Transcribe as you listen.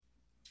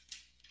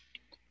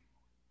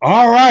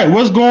All right,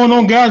 what's going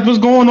on, guys? What's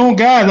going on,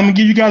 guys? I'm gonna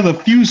give you guys a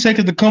few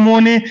seconds to come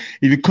on in. If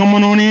you're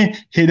coming on in,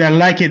 hit that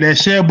like, hit that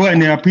share button.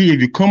 There, if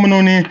you're coming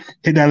on in,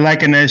 hit that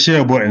like and that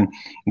share button,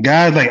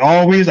 guys. Like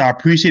always, I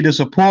appreciate the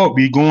support.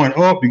 We going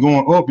up, we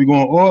going up, we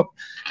going up.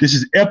 This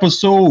is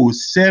episode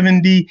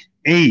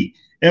 78.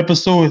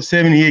 Episode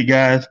 78,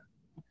 guys.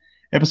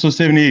 Episode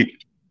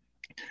 78.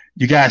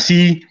 You guys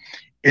see,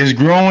 it's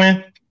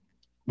growing.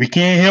 We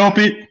can't help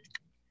it.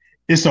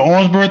 It's the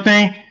Orangeburg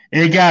thing.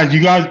 Hey guys,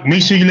 you guys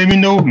make sure you let me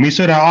know. Make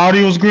sure the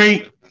audio is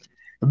great.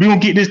 We gonna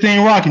get this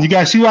thing rocking. You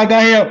guys see what I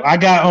got here? I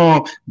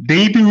got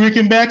Davey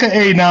Rickenbacker.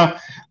 Hey, now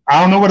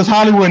I don't know what his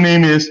Hollywood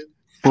name is,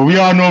 but we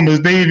all know him as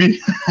Davey.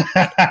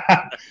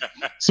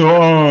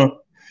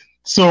 so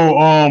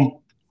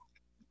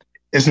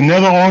it's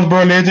another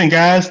Orangeburg legend,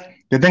 guys.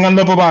 The thing I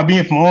love about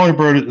being from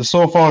Orangeburg is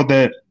so far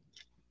that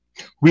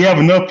we have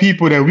enough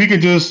people that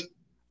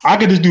I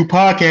could just do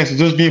podcasts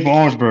just being from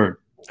Orangeburg.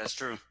 That's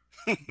true.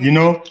 You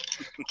know,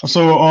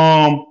 so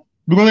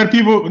we're gonna let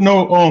people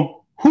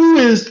know who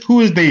is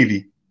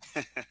Davey.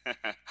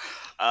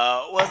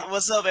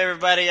 What's up,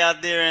 everybody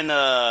out there in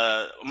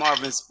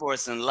Marvin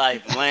Sports and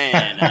Life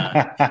land?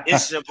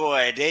 It's your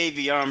boy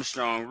Davey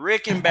Armstrong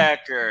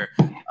Rickenbacker.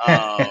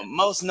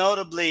 Most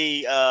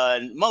notably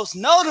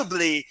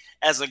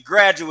as a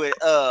graduate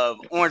of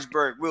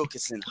Orangeburg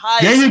Wilkinson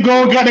High School. There you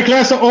go, got the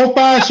class of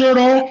 05 shirt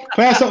on,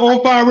 class of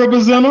 05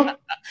 representative.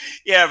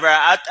 Yeah, bro.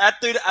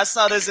 I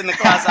saw this in the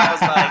class. I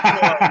was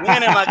like,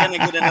 when am I gonna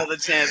get another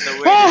chance to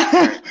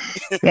wear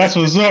it? That's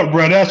what's up,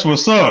 bro. That's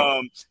what's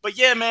up. But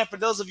yeah, man, for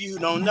those of you who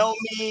don't know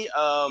me,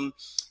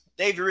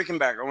 Davey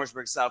Rickenbacker,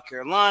 Orangeburg, South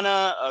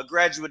Carolina, a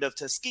graduate of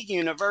Tuskegee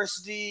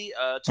University,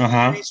 2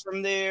 degrees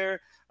from there,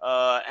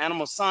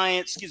 environmental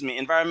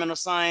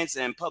science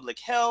and public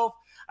health.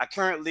 I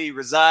currently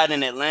reside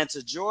in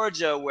Atlanta,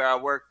 Georgia, where I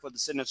work for the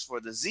Centers for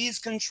Disease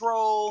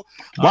Control.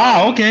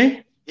 Wow,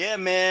 okay. Yeah,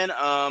 man.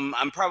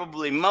 I'm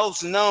probably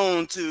most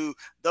known to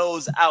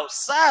those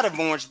outside of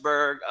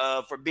Orangeburg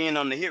for being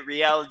on the hit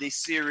reality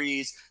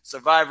series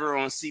Survivor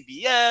on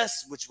CBS,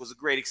 which was a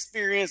great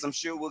experience. I'm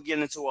sure we'll get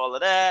into all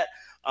of that.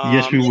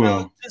 Yes, we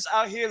will. Just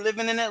out here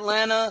living in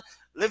Atlanta,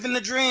 living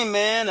the dream,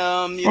 man.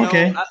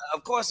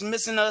 Of course,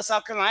 missing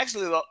South Carolina.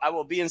 Actually, I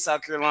will be in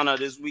South Carolina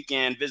this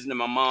weekend visiting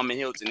my mom in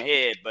Hilton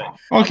Head, but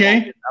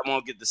I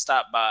won't get to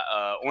stop by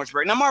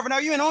Orangeburg. Now, Marvin,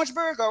 are you in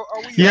Orangeburg? Or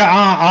are we? Yeah,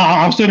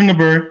 I'm still in the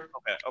Burg.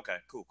 Okay,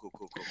 cool.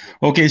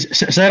 Okay,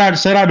 shout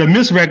out to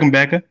Miss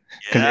Rickenbacker,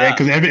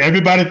 because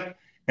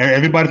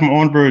everybody from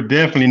Orangeburg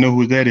definitely know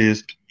who that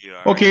is.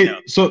 Okay,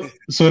 so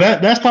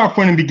that's start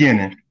from the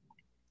beginning.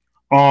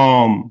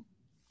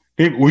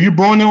 Were you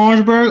born in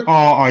Orangeburg, or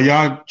are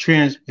y'all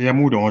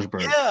moved to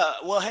Orangeburg? Yeah,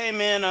 well, hey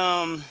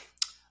man,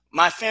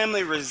 my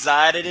family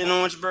resided in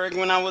Orangeburg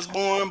when I was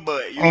born,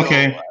 but you know,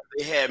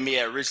 they had me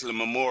at Richland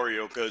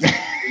Memorial because we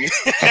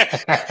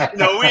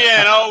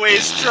hadn't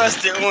always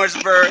trusted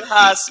Orangeburg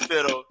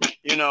Hospital,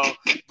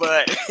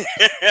 but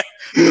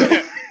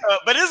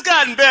but it's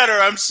gotten better,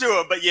 I'm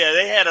sure. But yeah,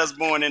 they had us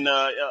born in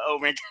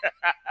over in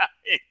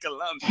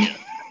Columbia.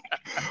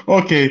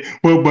 Okay,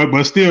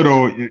 but still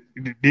though,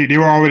 they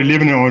were already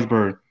living in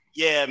Orangeburg.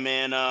 Yeah,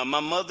 man.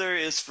 My mother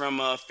is from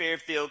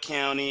Fairfield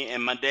County,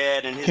 and my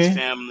dad and his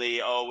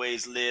family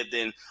always lived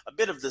in a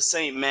bit of the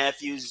St.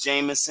 Matthews,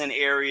 Jameson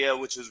area,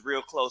 which was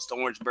real close to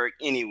Orangeburg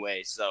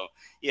anyway. So,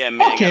 yeah,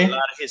 man, got a lot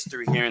of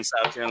history here in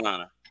South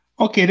Carolina.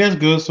 Okay, that's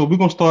good. So we're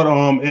going to start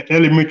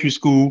elementary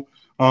school.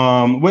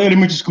 What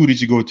elementary school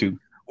did you go to?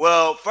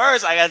 Well,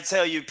 first, I got to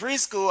tell you,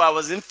 preschool, I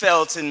was in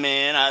Felton,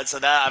 man.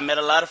 I met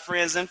a lot of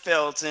friends in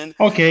Felton.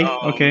 Okay.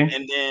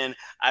 And then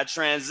I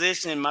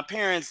transitioned. My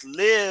parents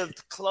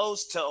lived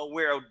close to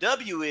where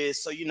OW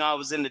is, so, I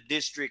was in the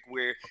district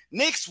where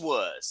Nix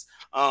was.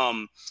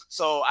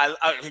 So a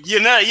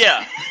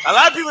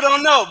lot of people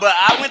don't know, but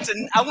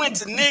I went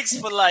to Nix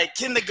for like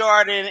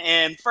kindergarten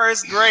and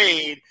first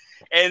grade.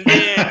 And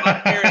then my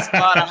parents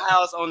bought a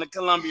house on the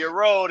Columbia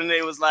Road, and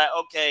they was like,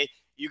 okay,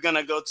 you're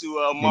gonna go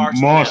to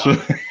Marshall.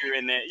 You're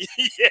in there.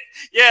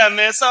 yeah,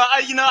 man. So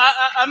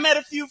I met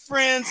a few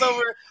friends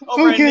over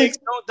at Nix.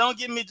 Don't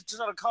get me to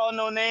try to call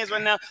no names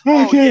right now. Okay.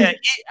 Oh yeah,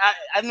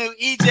 I knew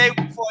EJ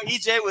before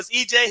EJ was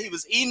EJ. He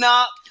was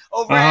Enoch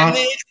over at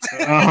Nix.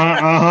 Man,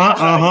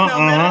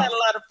 I had a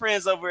lot of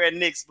friends over at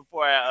Nix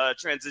before I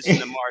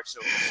transitioned to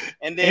Marshall.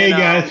 And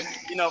then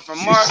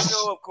from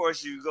Marshall, of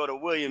course, you go to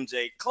William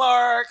J.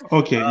 Clark.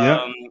 Okay.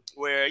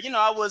 Where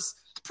I was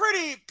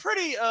pretty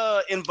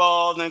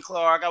involved in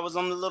Clark. I was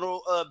on the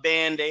little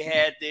band they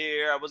had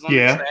there. I was on the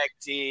track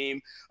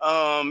team.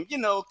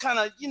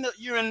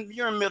 You're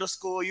in middle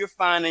school. You're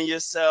finding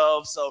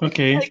yourself. So make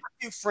a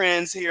few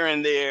friends here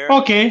and there.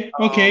 Okay.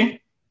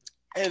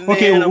 And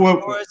then,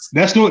 of course,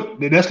 let's slow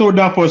it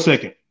down for a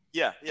second.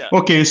 Yeah.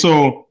 Okay,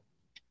 so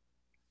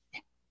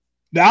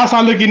the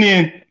outside looking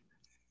in,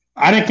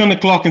 I didn't come to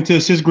Clark until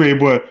 6th grade,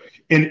 but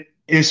in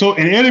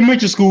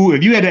elementary school,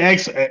 if you had to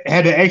ask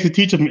a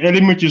teacher from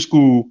elementary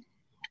school,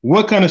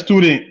 what kind of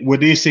student would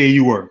they say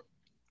you were?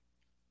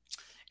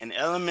 In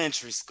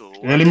elementary school.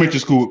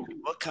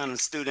 What kind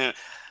of student?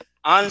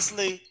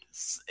 Honestly,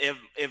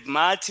 if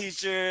my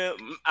teacher,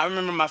 I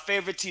remember my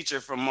favorite teacher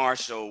from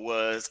Marshall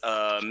was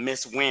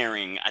Miss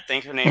Waring. I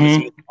think her name is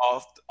Miss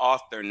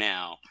Author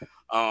now.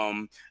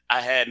 I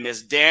had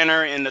Miss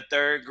Danner in the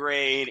 3rd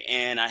grade,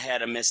 and I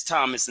had a Miss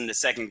Thomas in the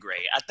 2nd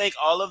grade. I think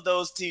all of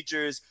those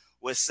teachers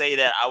would say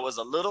that I was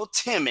a little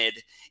timid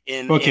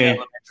in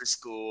elementary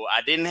school.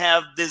 I didn't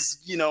have this,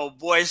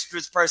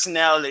 boisterous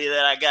personality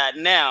that I got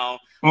now.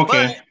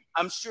 But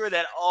I'm sure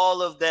that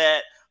all of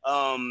that,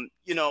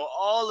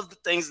 all of the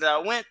things that I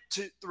went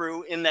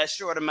through in that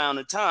short amount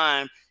of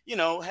time,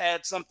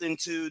 had something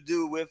to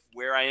do with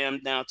where I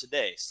am now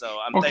today. So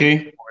I'm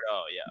thankful for it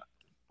all. Yeah.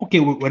 Okay,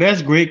 well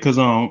that's great because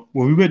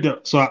when we went to,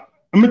 so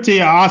I'm gonna tell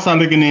you how I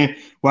started looking in.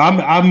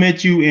 Well, I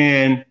met you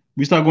and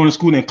we started going to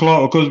school in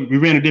Clark because we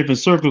ran in different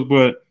circles.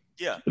 But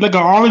yeah, like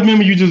I always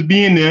remember you just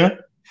being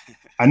there.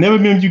 I never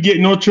remember you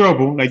getting no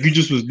trouble. Like you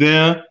just was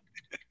there.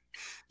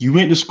 You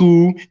went to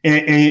school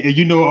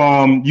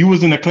and you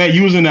was in the class.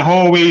 You was in the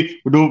hallway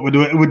with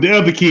the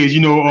other kids.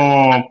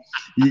 Y'all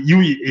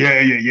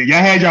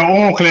had your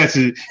own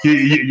classes.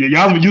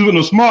 Y'all was using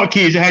the smart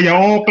kids. You had your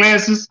own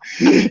classes.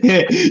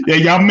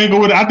 Y'all mingle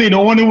with. I think the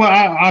only one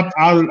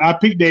I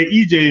picked that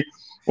EJ.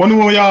 Only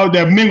one of y'all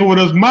that mingled with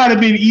us might have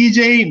been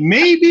EJ,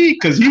 maybe,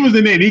 because he was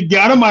in there. He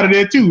got him out of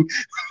there too.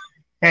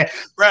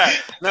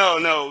 Right.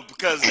 No,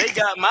 because they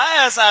got my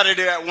ass out of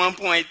there at one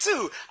point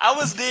too. I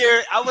was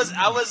there. I was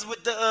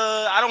with the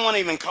I don't want to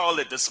even call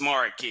it the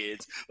smart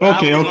kids.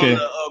 Okay. On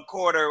the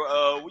quarter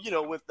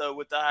with the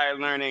higher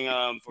learning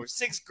for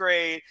 6th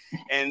grade,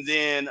 and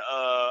then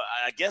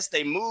I guess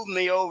they moved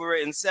me over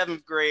in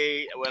 7th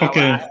grade when I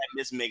had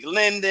Miss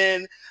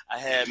McLendon, I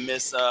had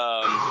Miss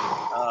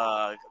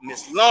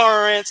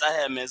Lawrence, I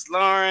had Miss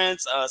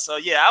Lawrence. So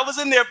yeah, I was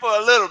in there for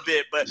a little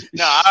bit, but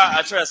no,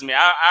 I trust me,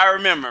 I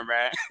remember,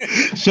 man.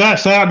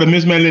 Shout out to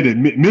Miss Matt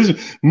Linden.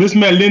 Miss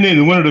Matt Linden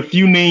is one of the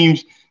few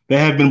names that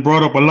have been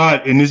brought up a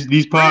lot in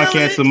these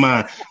podcasts of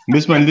mine.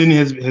 Miss Matt Linden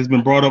has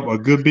been brought up a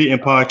good bit in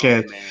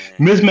podcasts.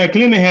 Miss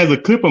McLendon has a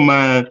clip of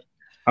mine.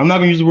 I'm not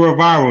gonna use the word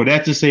viral.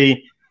 That's to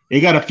say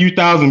it got a few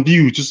thousand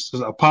views. Just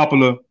a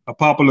popular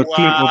clip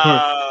of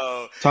her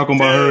talking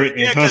about her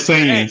and her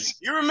sayings. Hey,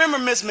 you remember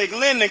Miss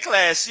McLendon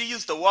class? She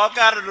used to walk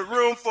out of the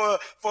room for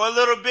a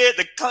little bit.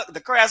 The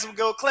class would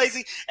go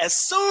crazy. As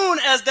soon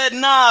as that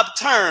knob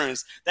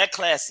turns, that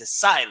class is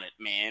silent,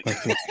 man.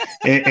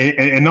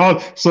 and all.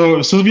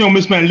 So we on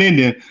Miss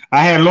McLendon,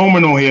 I had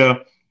Loman on here,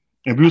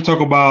 and we were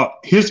talking about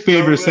his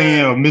favorite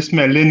saying of Miss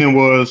McLendon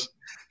was,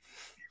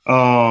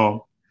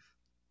 for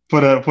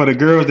the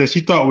girls that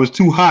she thought was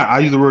too hot. I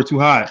use the word too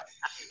hot.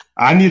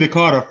 I need to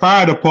call the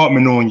fire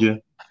department on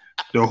you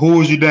to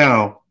hold you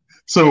down.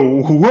 So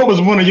what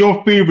was one of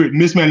your favorite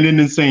Miss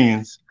McLendon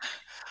sayings?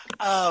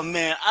 Oh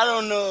man, I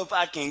don't know if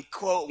I can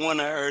quote one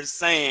of her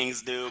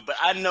sayings, dude, but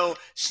I know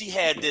she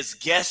had this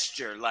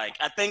gesture. Like,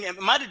 I think it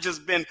might have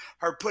just been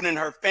her putting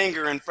her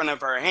finger in front of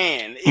her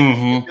hand.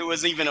 If it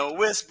was even a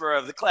whisper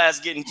of the class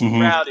getting too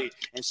rowdy,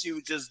 and she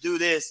would just do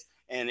this,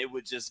 and it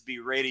would just be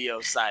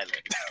radio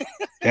silent.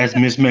 That's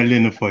Miss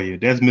McLendon for you.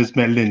 That's Miss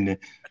McLendon.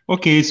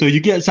 Okay, so I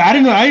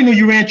didn't know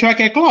you ran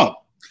track at Clark.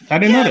 I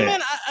didn't know that.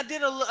 Man, I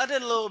did a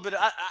little bit.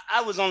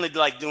 I was only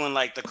like doing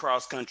like the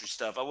cross country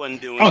stuff. I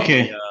wasn't doing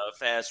any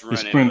fast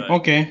running.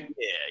 Okay.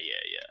 Yeah.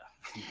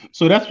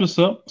 So that's what's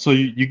up. So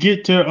you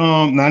get to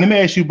now let me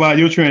ask you about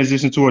your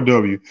transition to a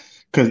W,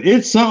 because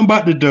it's something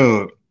about the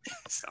dub.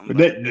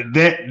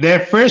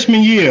 That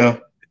freshman year,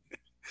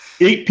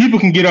 people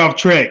can get off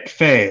track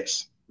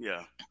fast.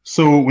 Yeah.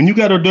 So when you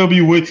got a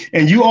W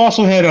and you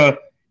also had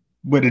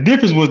but the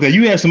difference was that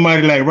you had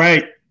somebody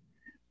like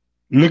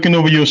looking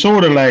over your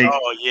shoulder, like,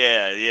 oh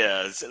yeah,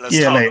 let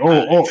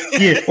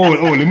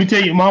me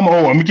tell you, mama.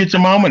 Oh, let me get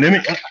your mama.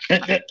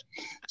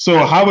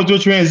 So, how was your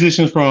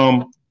transition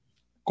from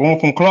going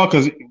from Clark?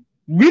 Because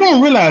we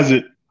don't realize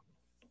it.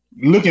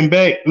 Looking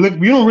back,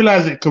 we don't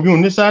realize it because we're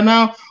on this side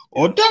now.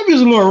 Or W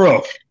is a little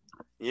rough.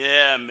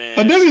 Yeah, man.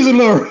 Or W is a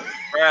little.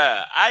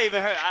 Bruh, I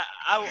even heard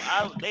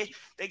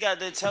they got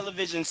the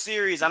television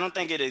series. I don't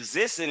think it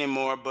exists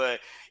anymore,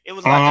 but it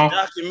was like a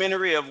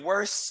documentary of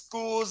worst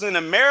schools in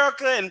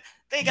America, and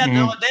they got the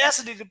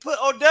audacity to put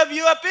OW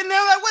up in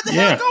there. Like, what the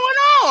hell going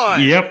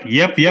on? Yep.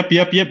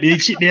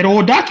 That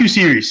old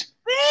docuseries.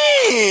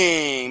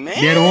 Dang,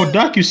 man. That old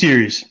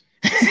docuseries.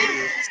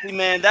 See,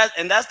 man,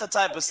 that's the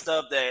type of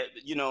stuff that,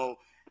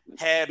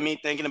 had me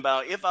thinking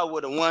about, if I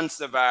would have won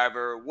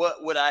Survivor,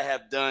 what would I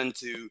have done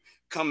to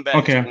come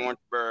back to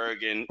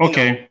Warrensburg and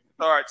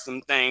start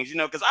some things,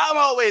 because I'm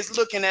always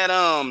looking at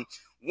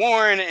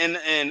Warren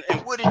and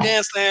Woody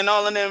Dancer and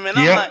all of them, and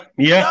I'm like,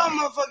 y'all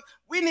motherfucker,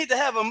 we need to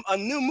have a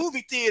new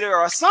movie theater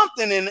or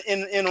something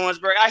in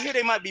Orangeburg. I hear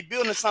they might be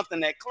building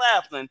something at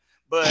Claflin,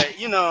 but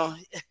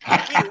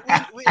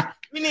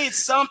we need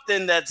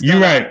something that's.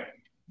 You're right.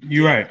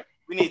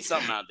 We need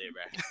something out there,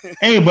 right?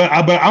 Hey, but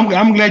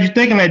I'm glad you're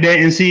thinking like that,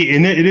 and see,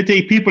 and it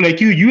take people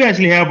like you. You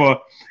actually have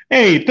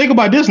think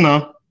about this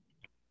now.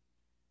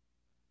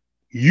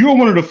 You're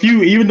one of the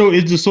few, even though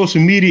it's just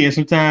social media, and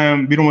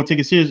sometimes we don't want to take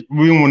it serious.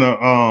 We don't want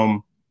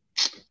to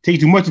take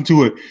too much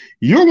into it.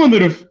 You're one of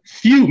the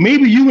few,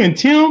 maybe you and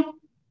Tim,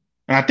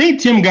 and I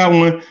think Tim got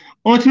one.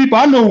 Only two people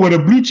I know with a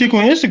blue chick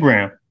on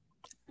Instagram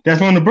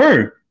that's on the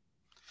bird.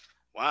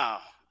 Wow.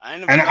 I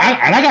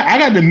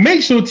got to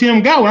make sure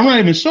Tim got one. I'm not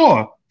even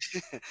sure.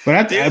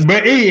 But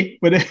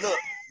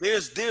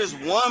there's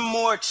one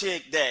more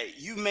chick that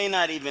you may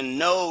not even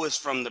know is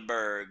from the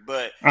Berg,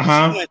 but she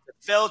went to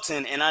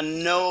Felton, and I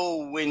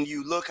know when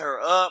you look her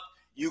up,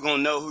 you're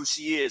gonna know who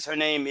she is. Her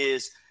name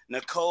is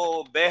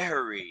Nicole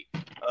Beharie.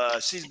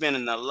 She's been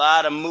in a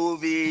lot of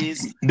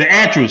movies. The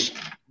actress.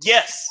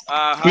 Yes.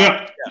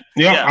 Yeah.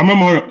 I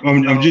remember her.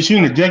 I'm just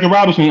shooting the Jackie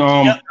Robinson.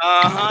 Yep.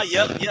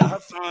 Her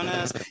fun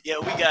ass. Yeah,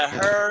 we got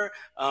her.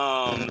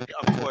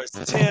 Of course,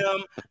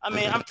 Tim. I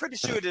mean, I'm pretty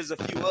sure there's a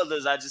few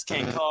others I just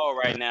can't call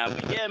right now.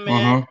 But yeah,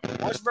 man,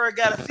 Orangeburg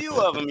got a few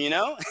of them, you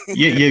know.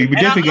 Yeah, we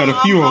definitely got a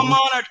few of them.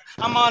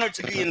 I'm honored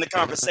to be in the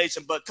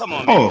conversation, but come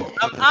on, man.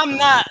 I'm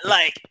not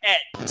like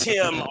at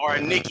Tim or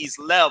Nikki's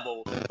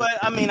level, but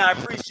I mean, I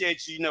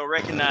appreciate you,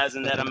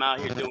 recognizing that I'm out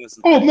here doing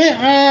some. Oh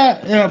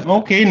man,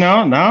 okay,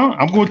 now I'm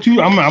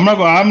not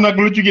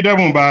gonna let you get that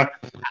one by.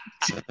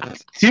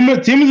 Tim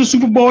is a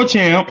Super Bowl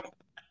champ,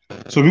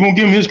 so we're gonna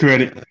give him his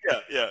credit.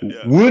 Yeah.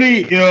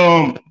 Woody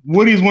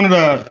is one of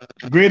the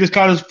greatest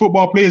college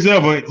football players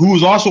ever, who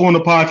is also on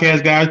the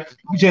podcast, guys.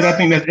 We said I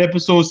think that's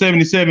episode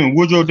 77.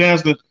 Woodrow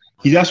Dancer,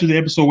 he's actually the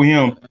episode with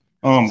him.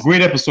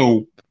 Great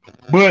episode.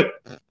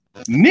 But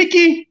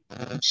Nikki,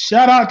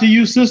 shout out to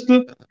you,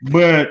 sister.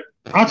 But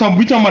we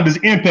talking about this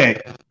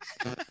Impact.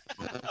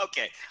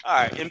 Okay. All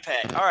right.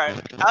 Impact. All right.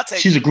 I'll take.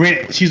 She's a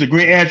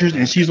great actress,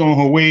 and she's on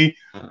her way.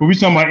 But we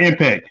talking about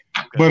Impact.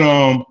 But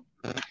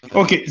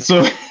okay.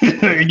 So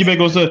get back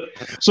on.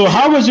 So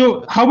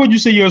how would you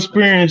say your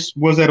experience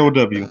was at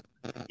OW?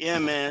 Yeah,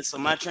 man. So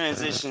my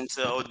transition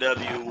to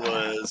OW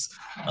was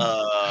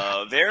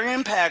very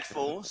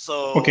impactful.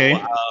 So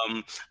okay.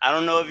 I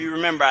don't know if you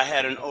remember, I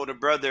had an older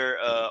brother.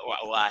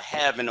 I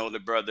have an older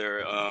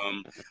brother,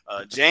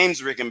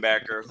 James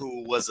Rickenbacker,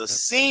 who was a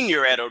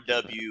senior at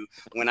OW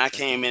when I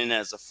came in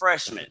as a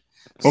freshman.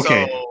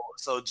 Okay.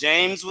 So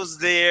James was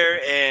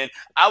there, and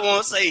I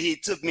won't say he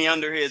took me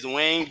under his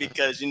wing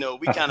because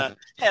we kind of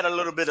had a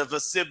little bit of a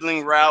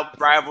sibling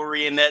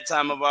rivalry in that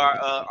time of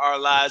our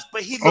lives.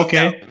 But he looked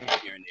out here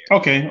and there.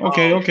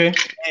 Okay.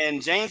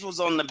 And James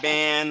was on the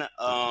band,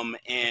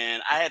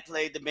 and I had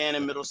played the band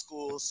in middle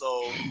school.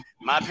 So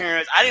my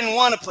parents, I didn't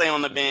want to play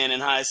on the band in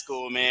high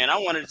school, man. I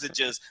wanted to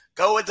just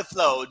go with the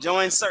flow,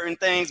 join certain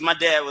things. My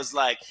dad was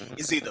like,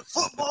 "It's either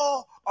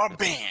football or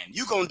band.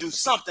 You gonna do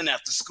something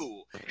after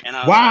school." And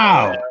I was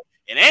like,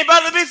 it ain't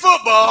about to be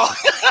football.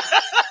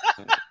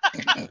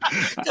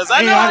 Because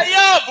I know how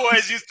y'all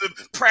boys used to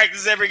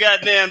practice every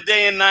goddamn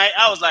day and night.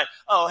 I was like,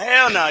 oh,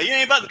 hell no. You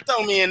ain't about to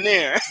throw me in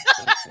there.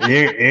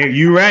 Yeah,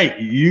 you right.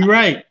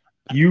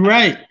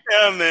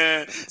 Yeah,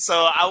 man. So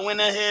I went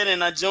ahead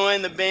and I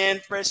joined the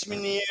band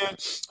freshman year.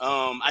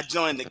 I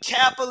joined the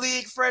Kappa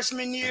League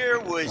freshman year,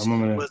 which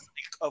was,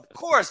 of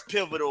course,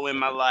 pivotal in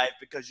my life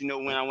because,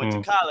 when I went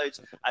to college,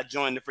 I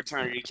joined the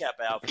fraternity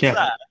Kappa Alpha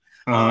Psi.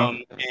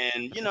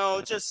 And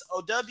just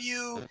OW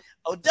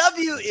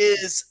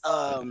is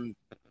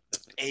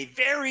a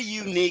very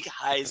unique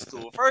high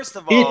school. First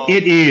of all,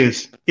 it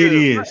is.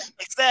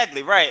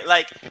 Exactly right.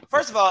 Like,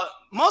 first of all,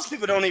 most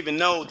people don't even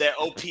know that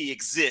OP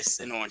exists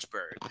in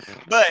Orangeburg,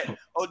 but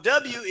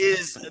OW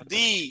is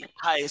the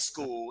high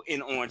school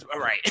in Orangeburg.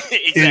 Right?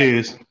 Exactly. It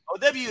is.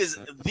 OW is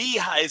the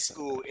high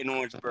school in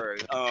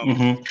Orangeburg.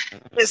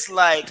 It's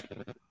like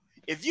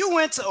if you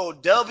went to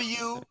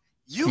OW,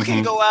 you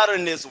can go out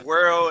in this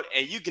world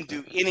and you can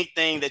do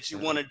anything that you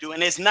want to do.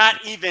 And it's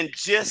not even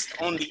just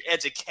on the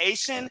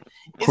education,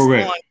 it's on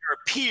your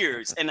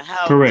peers and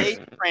how they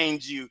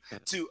trained you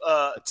to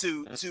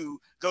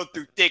go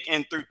through thick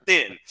and through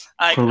thin.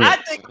 Like, I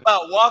think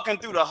about walking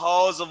through the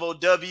halls of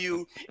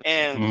OW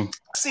and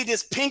see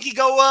this pinky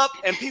go up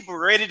and people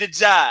ready to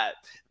jive.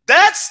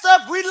 That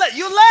stuff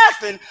you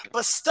laughing,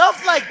 but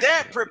stuff like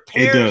that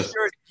prepares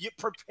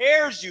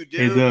you,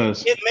 dude. It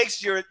does. It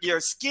makes your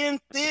skin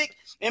thick.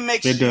 It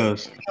makes you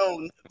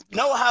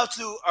know how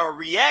to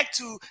react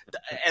to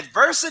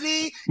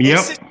adversity in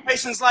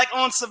situations like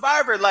on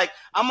Survivor. Like,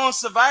 I'm on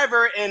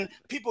Survivor and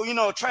people,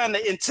 trying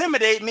to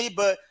intimidate me,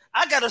 but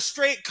I got a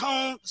straight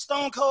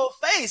stone cold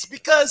face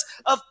because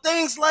of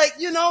things like,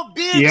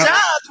 being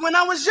jobs when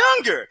I was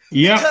younger.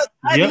 Because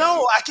I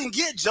know I can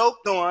get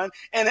joked on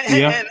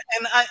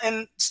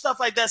and stuff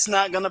like that's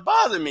not gonna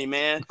bother me,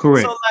 man.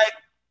 Correct. So like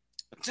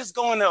just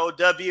going to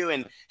OW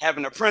and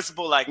having a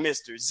principal like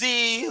Mr.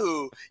 Z,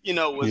 who,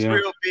 was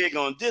real big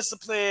on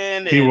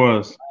discipline. He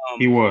was.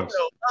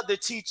 Other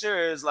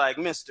teachers like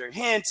Mr.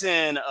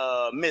 Hinton,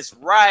 Miss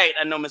Wright.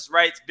 I know Miss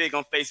Wright's big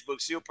on Facebook.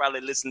 She'll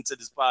probably listen to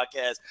this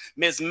podcast.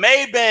 Miss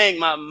Maybank,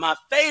 my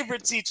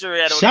favorite teacher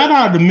at OW. Shout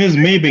out to Miss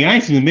Maybank. I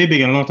ain't seen Miss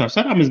Maybank in a long time.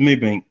 Shout out Miss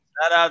Maybank.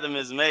 Shout out to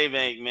Miss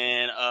Maybank,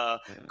 man.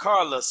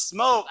 Carla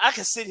Smoke. I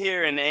can sit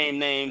here and name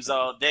names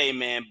all day,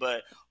 man,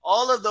 but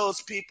all of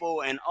those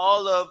people and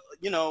all of,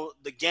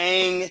 the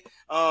gang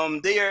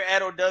there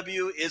at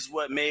OW is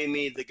what made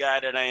me the guy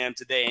that I am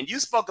today. And you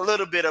spoke a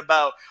little bit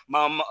about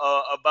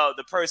about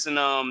the person,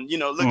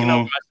 looking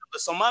over my shoulder.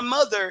 So my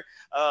mother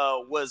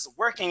was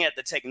working at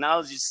the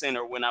technology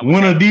center when I was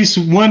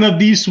one of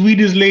these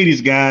sweetest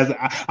ladies, guys.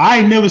 I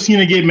ain't never seen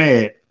her get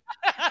mad.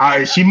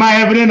 She might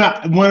have been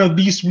one of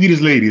these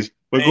sweetest ladies.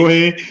 But go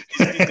ahead.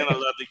 She's gonna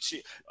love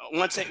it.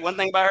 One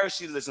thing about her,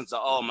 she listens to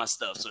all my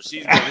stuff, so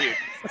she's gonna hear.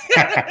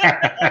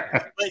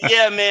 But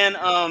yeah, man.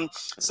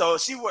 So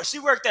she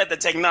worked at the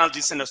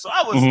technology center, so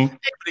I was able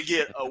to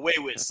get away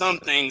with some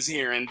things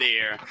here and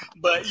there.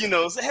 But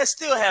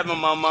still having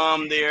my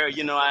mom there,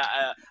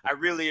 I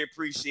really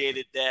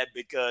appreciated that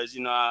because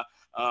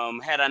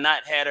had I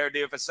not had her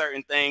there for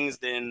certain things,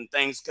 then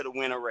things could have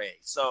went awry.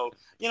 So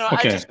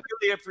I just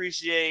really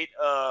appreciate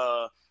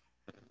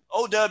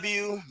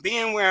OW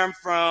being where I'm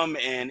from,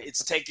 and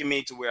it's taken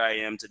me to where I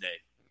am today.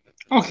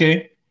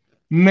 Okay,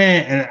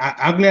 man, and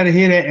I'm glad to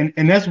hear that.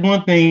 And that's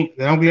one thing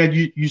that I'm glad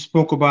you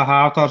spoke about.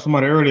 How I talked to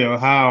somebody earlier,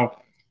 how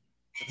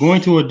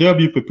going to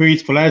OW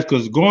prepares for life,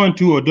 because going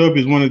to OW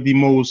is one of the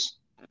most,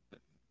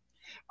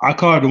 I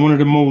call it one of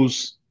the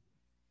most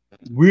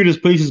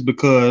weirdest places,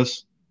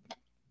 because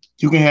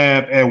you can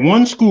have at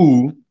one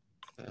school,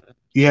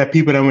 you have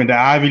people that went to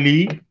Ivy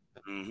League,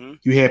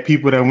 you have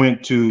people that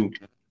went to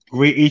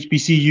great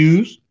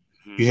HBCUs,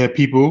 you have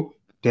people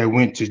that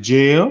went to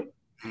jail,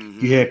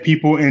 you have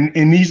people,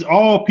 and these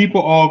all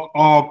people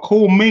are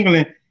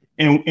co-mingling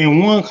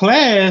in one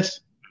class.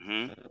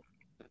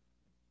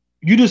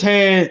 You just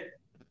had,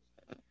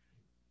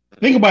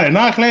 think about it, in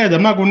our class,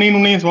 I'm not going to name no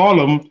names for all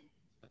of them,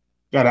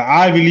 got an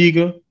Ivy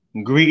Leaguer,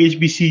 great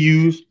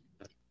HBCUs,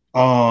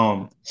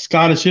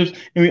 scholarships,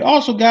 and we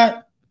also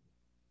got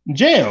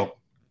jail.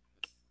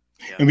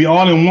 And we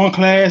all in one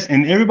class,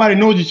 and everybody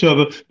knows each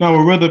other.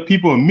 Now, whether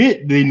people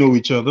admit they know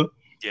each other,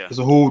 it's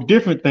a whole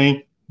different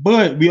thing.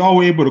 But we all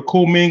were able to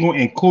commingle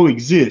and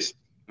coexist,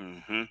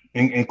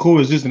 and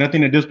coexist. And I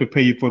think that does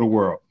prepare you for the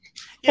world.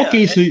 Yeah,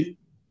 okay, so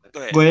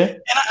go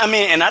ahead.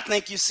 And I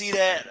think you see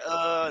that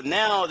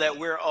now that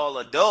we're all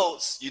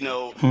adults, we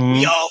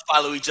all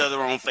follow each other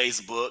on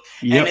Facebook,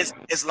 and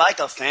it's like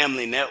a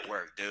family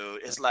network,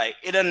 dude. It's like,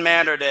 it doesn't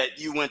matter that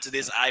you went to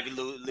this Ivy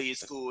League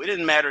school. It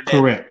didn't matter that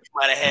you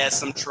might have had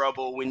some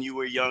trouble when you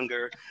were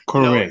younger.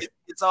 Correct.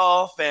 It's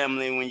all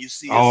family when you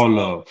see us all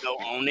love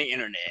on the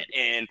internet.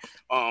 And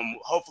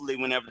hopefully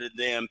whenever the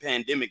damn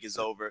pandemic is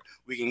over,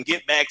 we can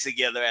get back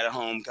together at a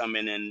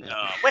homecoming. And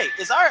wait,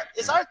 is our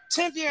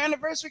 10th year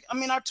anniversary? I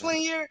mean, our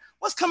 20 year?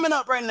 What's coming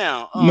up right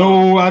now?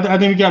 No, I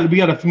think we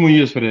got a few more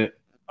years for that.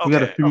 Okay, we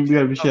got a few more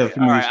years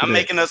all right, I'm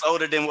making us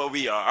older than what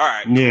we are. All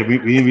right. Yeah,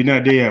 we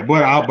not there yet.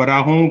 But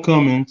our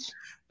homecomings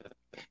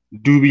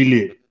do be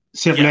lit.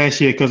 Except last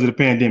year because of the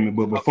pandemic.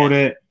 But before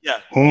that,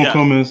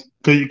 homecomings,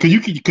 because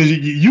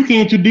you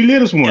came to the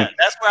latest one. Yeah,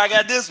 that's where I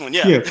got this one.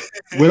 Yeah.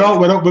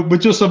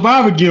 With your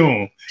Survivor gear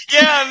on.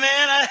 Yeah,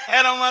 man, I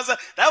had on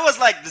myself. That was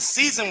like the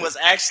season was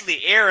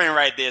actually airing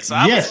right there, so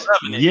I was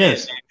loving it.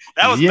 Yes. Man.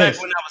 That was back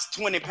when I was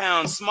 20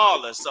 pounds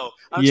smaller, so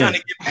I'm trying to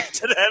get back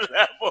to that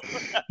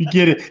level. You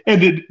get it.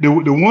 And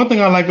the one thing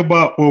I like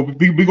about, well,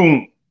 we're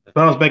going to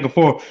bounce back and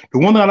forth. The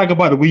one thing I like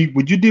about what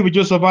you did with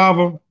your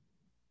Survivor,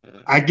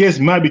 I guess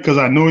might because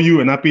I know you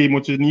and I pay more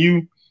attention to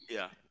you.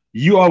 Yeah.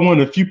 You are one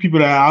of the few people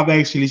that I've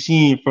actually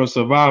seen from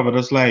Survivor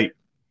that's like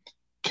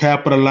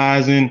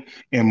capitalizing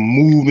and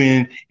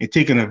moving and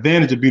taking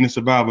advantage of being a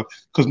survivor.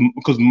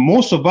 Because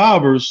most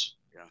survivors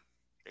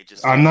they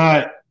just are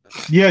not.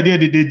 Yeah, they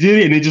did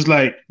it and they just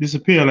like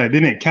disappear. Like they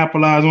didn't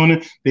capitalize on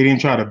it. They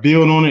didn't try to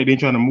build on it. They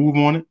didn't try to move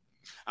on it.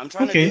 I'm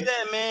trying to do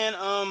that, man.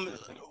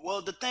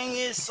 Well, the thing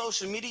is,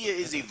 social media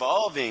is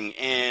evolving,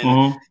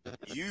 and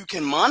you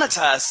can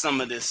monetize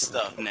some of this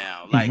stuff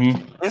now. Like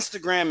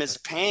Instagram is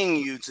paying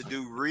you to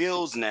do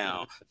reels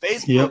now.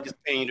 Facebook is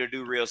paying you to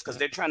do reels because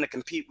they're trying to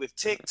compete with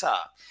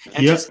TikTok.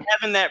 And just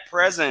having that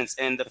presence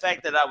and the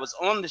fact that I was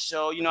on the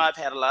show, I've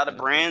had a lot of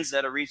brands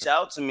that have reached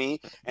out to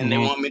me and they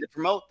want me to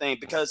promote things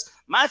because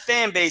my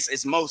fan base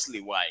is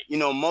mostly white.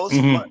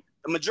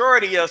 The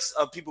majority of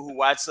people who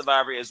watch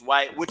Survivor is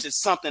white, which is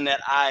something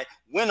that I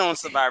went on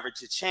Survivor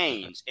to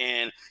change.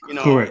 And,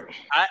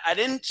 I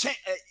didn't change.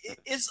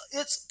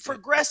 It's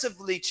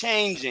progressively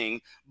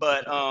changing,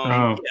 but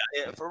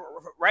for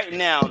right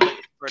now,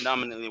 it's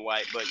predominantly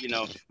white. But,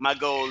 my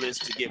goal is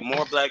to get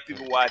more black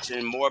people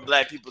watching, more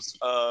black people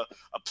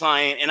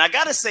applying. And I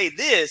got to say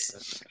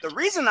this, the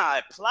reason I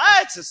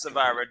applied to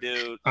Survivor,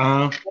 dude,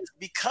 was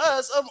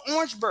because of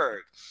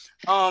Orangeburg.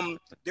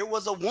 There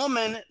was a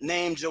woman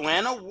named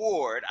Joanna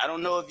Ward. I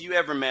don't know if you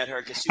ever met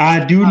her.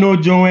 I do know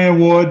Joanna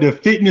Ward, the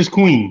fitness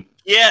queen.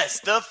 Yes,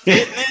 the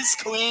fitness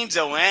queen,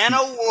 Joanna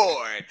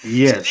Ward.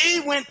 Yes.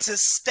 She went to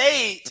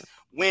state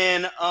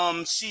when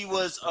she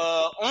was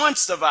on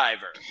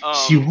Survivor.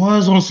 She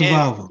was on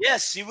Survivor.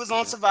 Yes, she was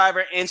on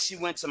Survivor, and she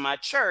went to my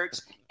church,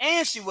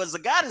 and she was a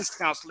guidance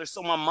counselor,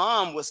 so my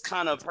mom was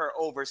kind of her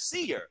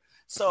overseer.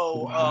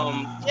 So,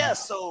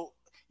 so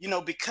you know,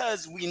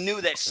 because we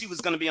knew that she was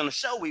going to be on the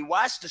show, we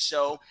watched the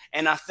show,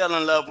 and I fell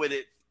in love with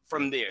it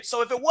from there.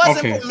 So if it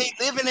wasn't for me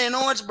living in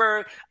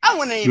Orangeburg, I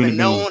wouldn't have even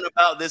known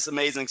about this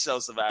amazing show,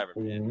 Survivor.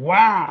 Man.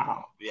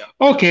 Wow. Yeah.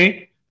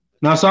 Okay.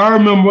 Now, so I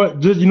remember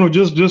just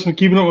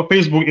keeping up with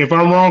Facebook. If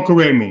I'm wrong,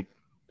 correct me.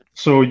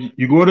 So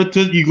you go to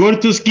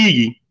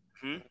Tuskegee.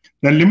 Mm-hmm.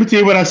 Now let me tell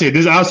you what I said.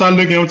 This is outside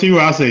looking. I'll tell you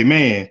what I say,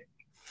 man.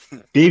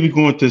 David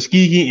going to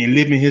Tuskegee and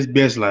living his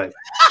best life.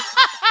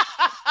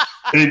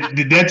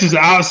 And that's just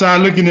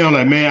outside looking in. I'm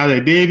like, man, I was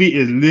like, David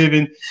is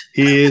living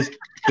his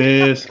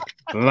best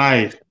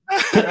life.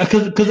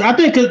 Because I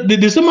think,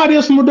 did somebody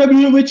else from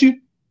W with you?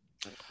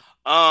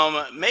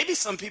 Maybe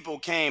some people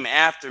came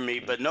after me,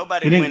 but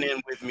nobody went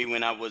in with me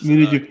when I was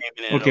came in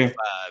at 05,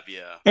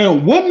 yeah.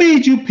 And what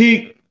made you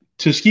pick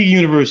Tuskegee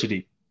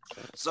University?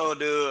 So,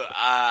 dude,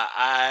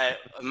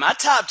 my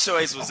top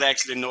choice was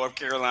actually North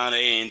Carolina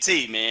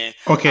A&T, man.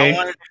 Okay. I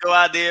wanted to go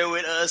out there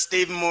with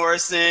Stephen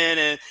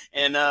Morrison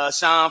and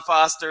Sean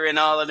Foster and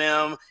all of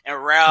them,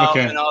 and Ralph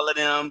and all of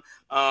them.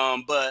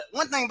 But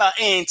one thing about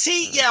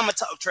A&T, I'm gonna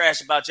talk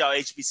trash about y'all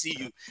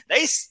HBCU.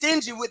 They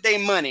stingy with their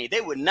money.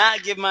 They would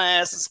not give my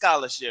ass a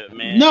scholarship,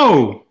 man.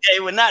 No, they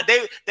would not.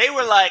 They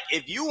were like,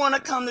 if you want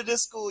to come to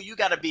this school, you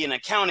got to be an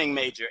accounting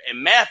major,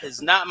 and math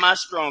is not my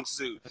strong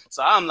suit.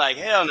 So I'm like,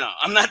 hell no,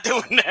 I'm not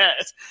doing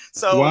that.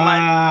 So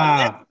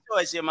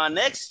my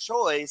next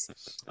choice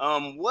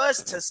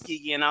was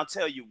Tuskegee, and I'll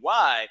tell you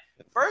why.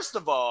 First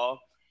of all,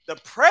 the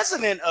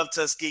president of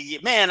Tuskegee,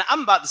 man,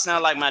 I'm about to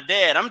sound like my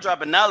dad. I'm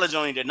dropping knowledge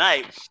on you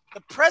tonight.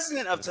 The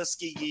president of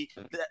Tuskegee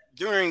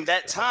during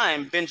that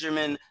time,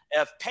 Benjamin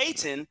F.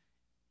 Payton,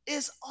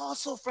 is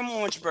also from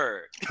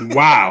Orangeburg.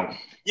 Wow.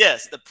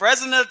 Yes, the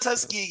president of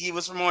Tuskegee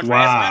was from Orangeburg.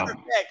 Wow. As a matter of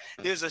fact,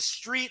 there's a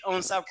street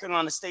on South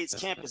Carolina State's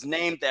campus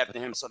named after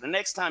him. So the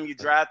next time you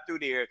drive through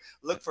there,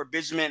 look for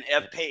Benjamin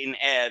F. Payton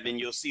Ave, and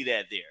you'll see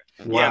that there.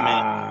 Wow. Yeah,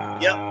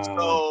 man. Yep.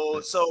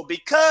 So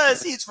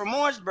because he's from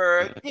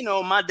Orangeburg, you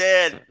know, my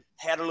dad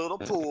had a little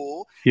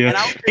pool. Yeah.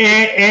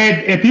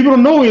 And people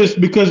don't know this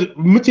because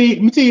me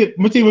tell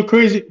you what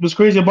crazy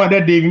about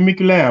that, Dave. You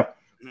make you laugh.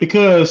 Mm-hmm.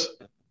 Because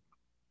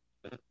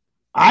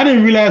I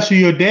didn't realize who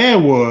your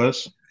dad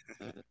was.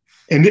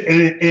 And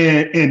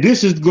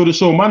this is going to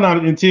show my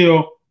knowledge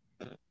until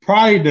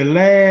probably the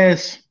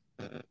last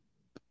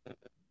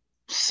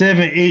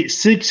 7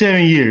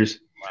 years.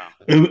 Wow.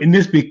 And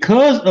it's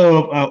because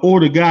of an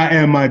older guy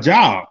at my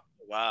job.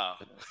 Wow.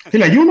 He's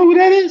like, you don't know who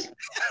that is?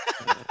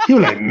 He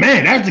was like,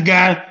 man, that's the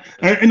guy.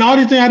 And all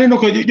these things I didn't know.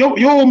 Cause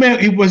your old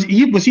man, was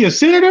he a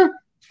senator?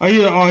 Or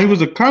he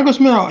was a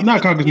congressman? Or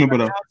not congressman,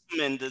 but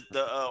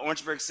the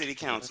Orangeburg City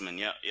Councilman.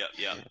 Yeah.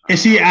 And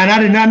see, and I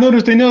did not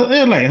notice.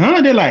 They're like,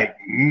 huh? They're like,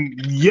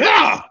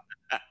 yeah.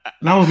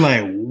 And I was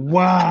like,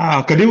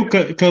 wow.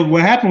 Because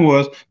what happened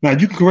was, now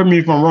you can correct me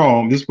if I'm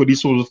wrong. This is what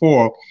these sources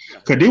for.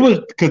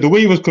 Because the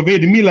way it was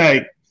conveyed to me,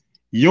 like,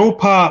 your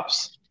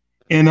pops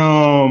and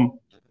y'all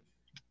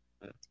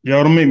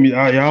don't make me.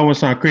 Y'all want to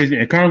sound crazy.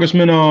 And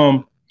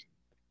Congressman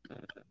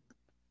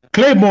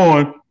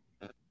Claiborne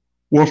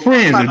were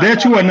friends. Is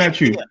that true or not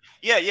true?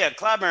 Yeah,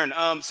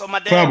 Clyburn. So my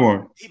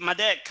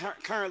dad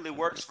currently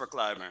works for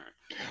Clyburn.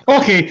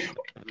 Okay.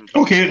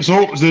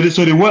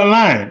 So they went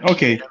line.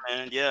 Okay.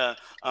 Yeah,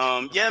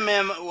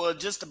 man. Well,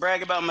 just to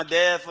brag about my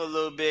dad for a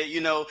little bit,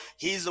 you know,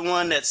 he's the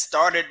one that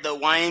started the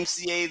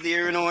YMCA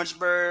there in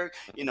Orangeburg.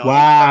 You know,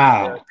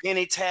 wow.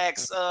 Penny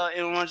tax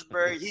in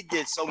Orangeburg. He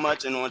did so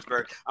much in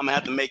Orangeburg. I'm gonna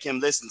have to make him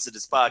listen to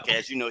this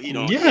podcast. You know, he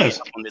don't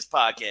on this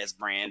podcast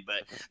brand,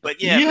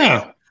 but yeah.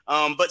 Man.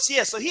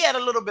 So he had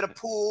a little bit of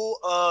pool.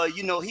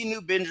 You know, he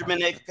knew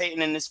Benjamin F.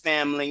 Payton and his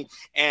family,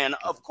 and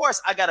of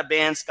course, I got a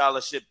band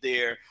scholarship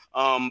there.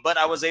 But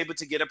I was able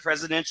to get a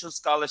presidential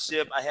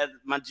scholarship.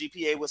 My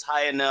GPA was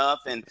high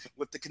enough, and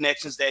with the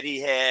connections that he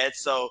had.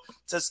 So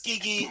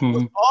Tuskegee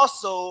was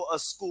also a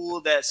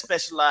school that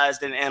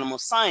specialized in animal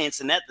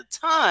science, and at the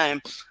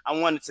time, I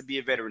wanted to be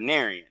a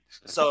veterinarian.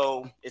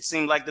 So it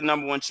seemed like the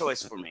number one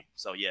choice for me.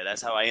 So yeah,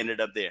 that's how I ended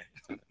up there.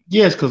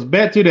 Yes, because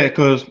back to that,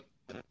 because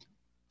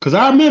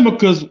I remember,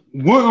 because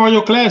one of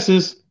your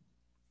classes,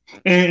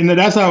 and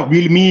that's how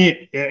really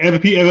me,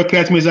 every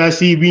classmates I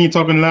see being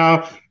talking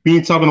loud,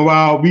 being talking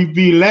wild, we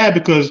be loud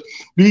because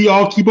we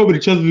all keep up with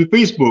each other through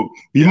Facebook.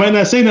 We might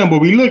not say nothing,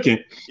 but we looking.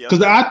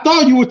 Because I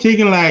thought you were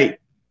taking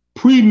like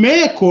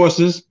pre-med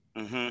courses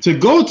to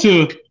go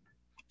to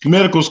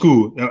medical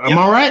school. Am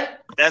I right?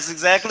 That's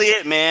exactly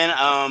it, man.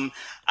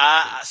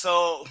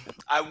 So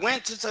I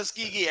went to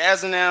Tuskegee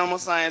as an animal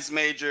science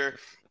major,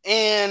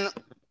 and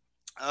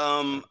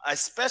I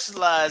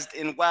specialized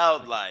in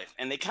wildlife,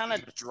 and they kind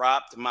of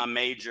dropped my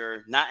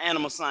major, not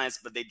animal science,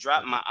 but they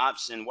dropped my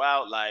option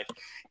wildlife,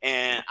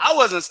 and I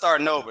wasn't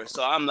starting over.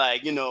 So I'm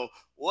like, you know,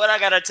 what I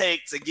got to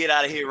take to get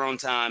out of here on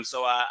time.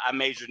 So I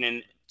majored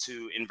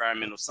into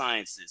environmental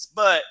sciences,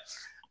 but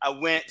I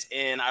went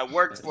and I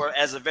worked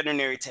as a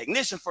veterinary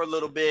technician for a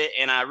little bit,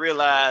 and I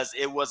realized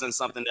it wasn't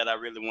something that I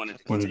really wanted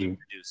to continue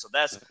to do. So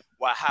that's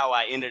how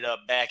I ended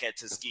up back at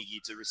Tuskegee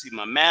to receive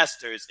my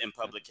master's in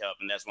public health,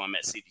 and that's why I'm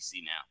at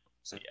CDC now.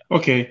 So yeah.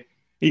 Okay.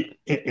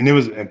 And it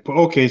was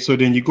okay. So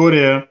then you go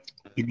there,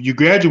 you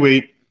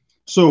graduate.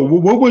 So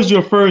what was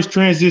your first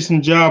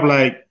transition job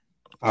like?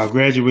 I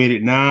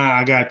graduated. Now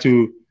I got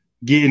to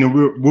get in the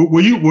real.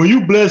 Were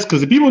you blessed?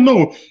 Because people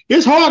know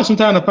it's hard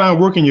sometimes to find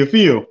work in your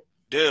field.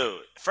 Dude,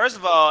 first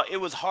of all, it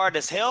was hard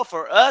as hell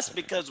for us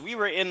because we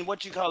were in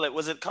what you call it.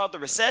 Was it called the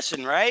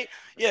recession, right?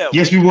 Yeah,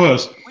 Yes, we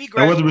was. we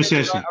That was a graduated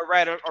recession.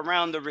 right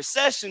around the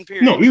recession No,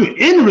 period. we were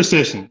in the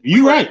recession. We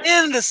You were right.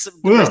 in the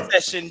Well,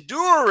 recession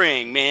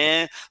during,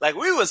 man. Like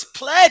we was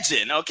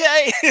pledging,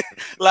 okay?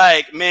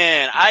 Like,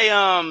 man,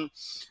 I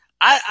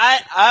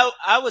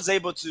was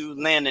able to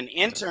land an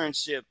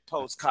internship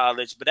post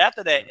college, but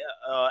after that,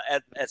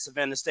 at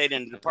Savannah State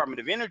in the Department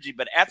of Energy.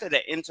 But after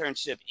that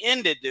internship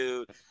ended,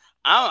 dude,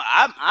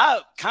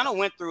 I kind of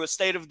went through a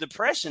state of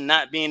depression,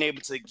 not being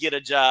able to get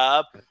a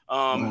job,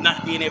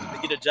 not being able to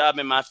get a job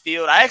in my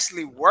field. I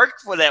actually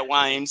worked for that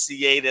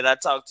YMCA that I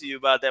talked to you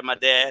about, that my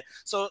dad.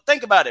 So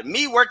think about it,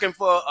 me working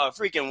for a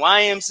freaking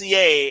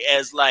YMCA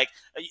as like,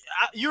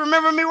 you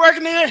remember me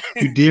working there?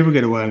 you did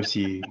forget a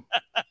YMCA.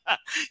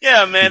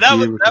 Yeah, man,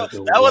 You did forget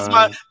the that was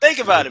my think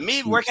about it.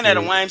 Me working at a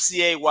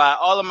YMCA. YMCA while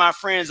all of my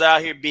friends are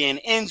out here being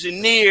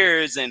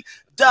engineers and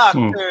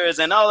Hmm. doctors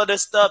and all of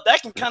this stuff, that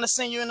can kind of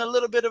send you in a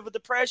little bit of a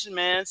depression,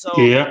 man. So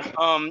Yeah.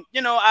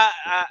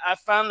 I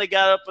finally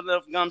got up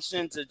enough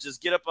gumption to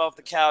just get up off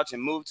the couch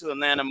and move to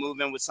Atlanta,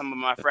 move in with some of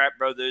my frat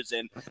brothers,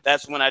 and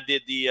that's when I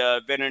did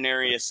the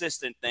veterinary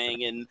assistant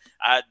thing, and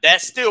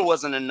that still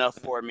wasn't enough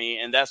for me,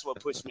 and that's what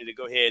pushed me to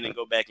go ahead and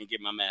go back and get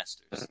my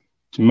master's.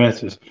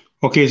 Masters.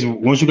 Okay, so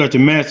once you got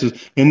your masters,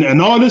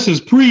 and all this is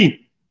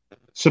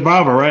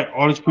pre-survivor, right? All this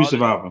All this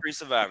pre-survivor.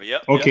 pre-survivor,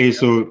 yep, yep. Okay,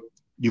 so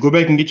you go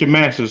back and get your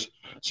masters.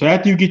 So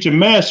after you get your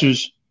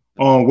masters,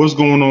 what's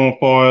going on as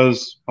far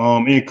as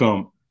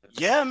income?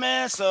 Yeah,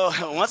 man. So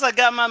once I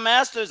got my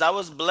master's, I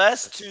was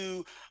blessed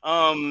to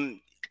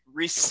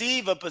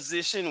receive a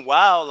position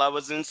while I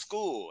was in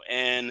school.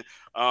 And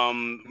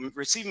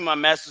receiving my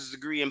master's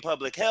degree in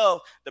public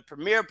health, the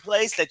premier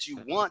place that you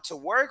want to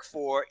work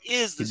for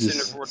is the It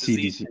Center is for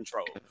Disease CDC.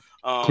 Control.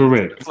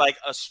 Correct. It's like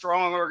a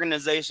strong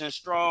organization,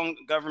 strong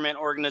government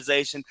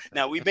organization.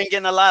 Now we've been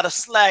getting a lot of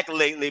slack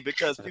lately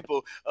because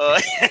people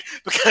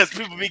because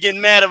people be getting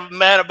mad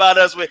about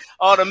us with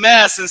all the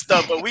masks and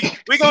stuff. But we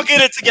gonna get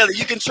it together.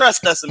 You can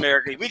trust us,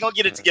 America. We gonna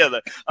get it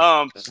together.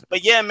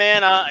 But yeah,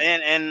 man,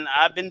 and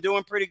I've been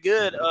doing pretty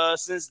good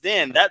since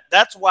then.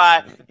 That's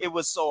why it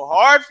was so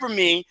hard for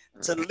me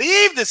to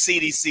leave the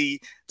CDC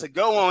to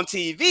go on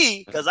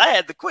TV, because I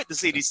had to quit the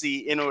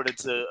CDC in order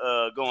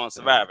to go on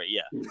Survivor.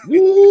 Yeah.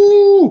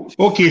 Woo!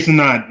 Okay, so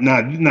now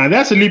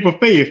that's a leap of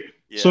faith.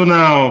 Yeah. So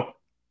now,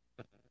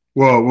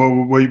 well,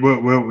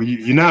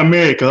 you're not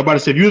married, because I'm about to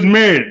say if you was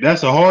married,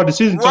 that's a hard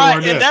decision. Right,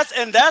 Right there.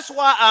 and that's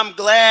why I'm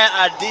glad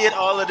I did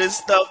all of this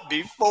stuff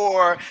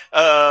before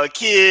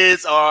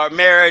kids or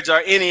marriage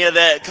or any of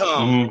that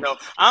come. Mhm. You know,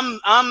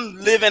 I'm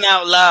living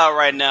out loud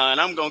right now, and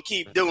I'm gonna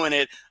keep doing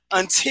it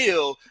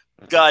until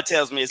God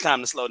tells me it's time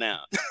to slow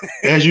down.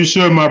 As you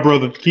should, my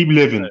brother. Keep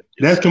living.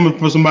 That's coming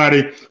from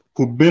somebody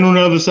who been on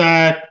the other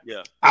side,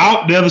 Yeah,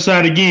 out the other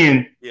side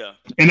again, yeah,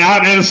 and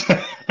out the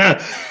other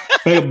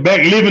side,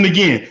 back living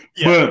again.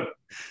 Yeah. But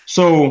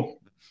so,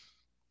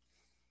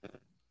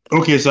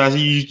 okay, so I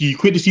see you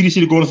quit the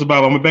CDC to go to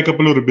Survivor. I'm gonna back up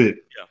a little bit.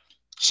 Yeah.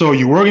 So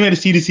you're working at the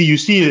CDC, you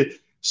see it.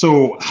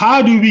 So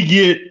how do we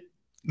get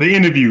the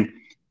interview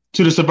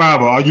to the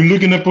Survivor? Are you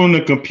looking up on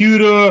the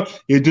computer?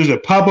 Does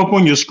it pop up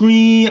on your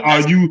screen?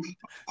 Are you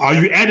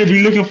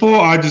actively looking for,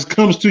 or it just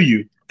comes to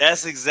you?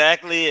 That's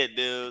exactly it,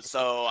 dude.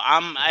 So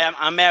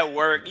I'm at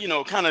work, you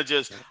know, kind of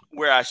just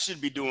where I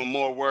should be doing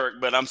more work,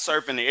 but I'm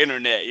surfing the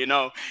internet, you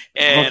know,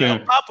 and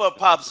Okay. a pop-up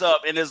pops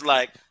up and it's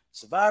like,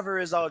 Survivor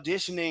is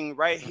auditioning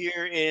right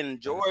here in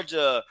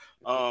Georgia.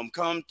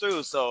 Come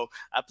through. So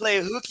I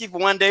played hooky for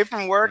one day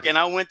from work, and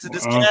I went to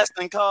this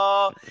casting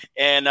call,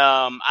 and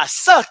I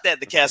sucked at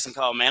the casting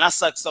call, man. I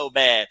sucked so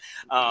bad.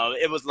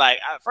 It was like,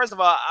 first of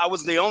all, I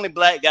was the only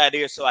black guy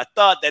there, so I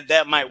thought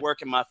that might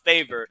work in my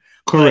favor.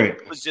 Correct.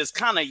 But it was just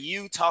kind of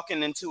you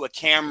talking into a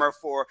camera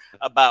for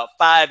about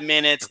 5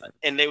 minutes,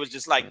 and they was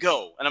just like,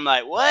 go. And I'm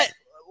like,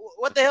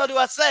 what the hell do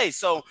I say?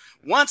 So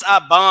once I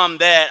bombed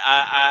that,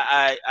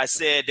 I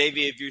said,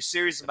 Davey, if you're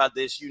serious about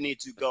this, you need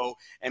to go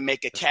and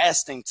make a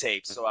casting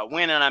tape. So I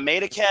went and I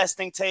made a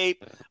casting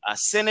tape. I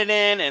sent it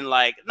in, and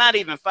like not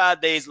even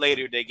 5 days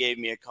later, they gave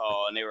me a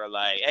call, and they were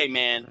like, hey,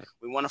 man,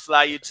 we want to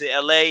fly you to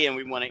LA, and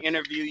we want to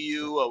interview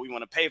you, or we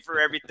want to pay for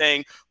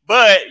everything,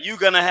 but you're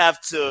going to have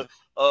to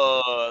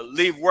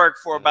leave work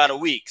for about a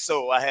week.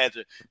 So I had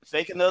to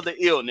fake another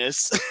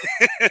illness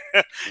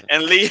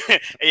and leave.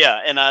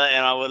 Yeah, and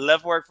I was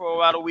left work for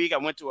about a week. I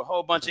went to a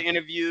whole bunch of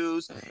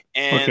interviews,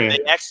 and Okay.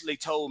 they actually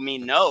told me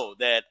no,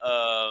 that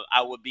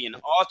I would be an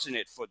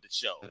alternate for the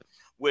show,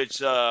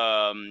 which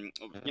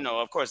you know,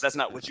 of course, that's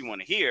not what you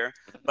want to hear.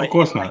 But Of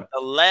course like not.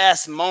 the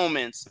last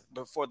moments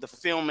before the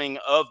filming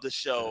of the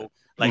show,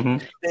 like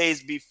Mhm. 2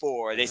 days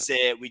before, they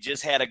said we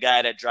just had a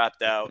guy that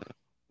dropped out.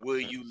 will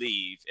you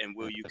leave and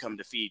will you come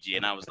to Fiji?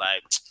 And I was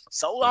like,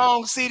 so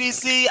long,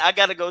 CDC. I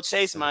got to go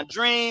chase my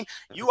dream.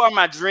 You are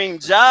my dream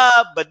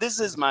job, but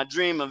this is my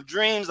dream of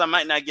dreams. I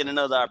might not get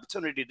another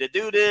opportunity to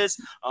do this.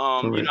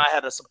 You know, I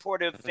had a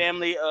supportive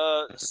family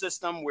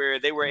system where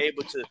they were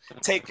able to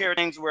take care of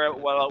things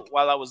while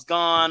I was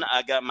gone.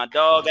 I got my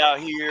dog out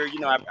here. You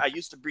know, I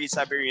used to breed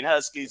Siberian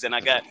Huskies, and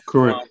I got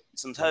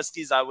some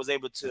Huskies. I was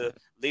able to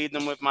lead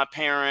them with my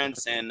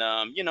parents, and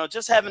you know,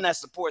 just having that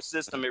support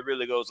system, it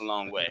really goes a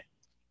long way.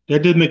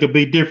 That did make a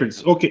big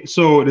difference. Okay,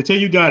 so they tell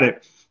you got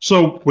it.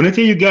 So when they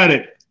tell you got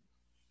it,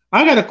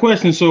 I got a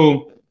question.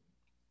 So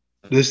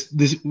this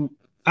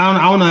I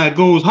don't know how it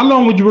goes. How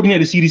long were you working at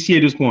the CDC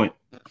at this point?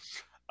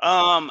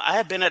 I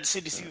had been at the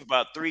CDC for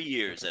about 3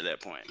 years at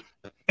that point.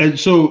 And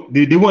so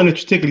they want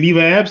to take a leave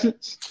of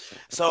absence?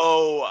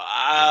 So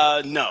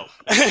no,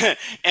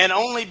 and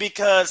only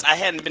because I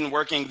hadn't been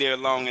working there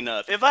long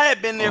enough. If I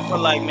had been there for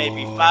like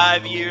maybe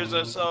 5 years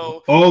or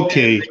so,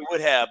 okay, they would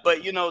have.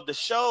 But you know, the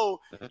show,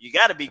 you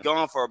got to be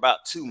gone for about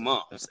 2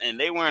 months, and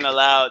they weren't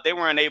allowed. They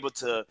weren't able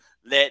to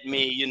let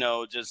me, you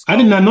know, just. I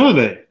did not know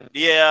that.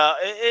 Yeah.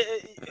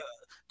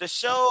 The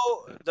show,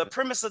 the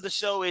premise of the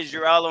show is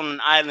you're out on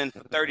an island for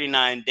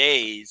 39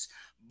 days,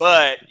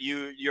 but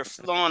you're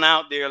flown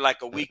out there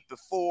like a week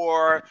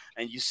before,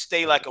 and you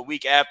stay like a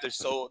week after.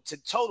 So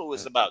total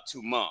is about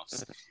 2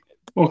 months.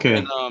 Okay.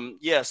 And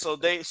yeah, so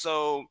they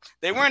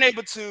weren't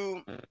able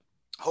to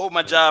hold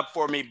my job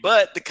for me,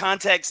 but the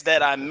contacts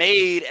that I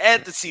made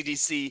at the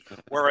CDC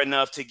were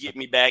enough to get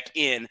me back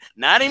in.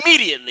 Not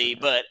immediately,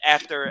 but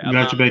after a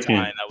amount of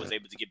time, I was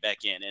able to get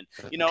back in. And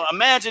you know,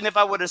 imagine if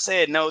I would have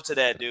said no to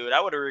that, dude.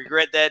 I would have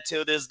regret that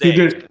till this day.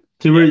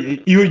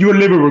 You would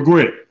live with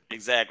regret.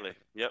 Exactly.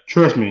 Yep.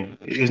 Trust me,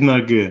 it's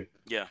not good.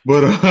 Yeah.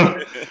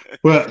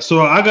 But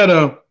so I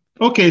gotta.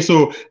 Okay,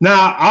 so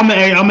now I'm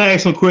gonna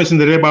ask some questions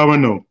that everybody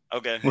wanna know.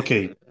 Okay.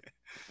 Okay.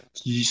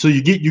 So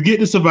you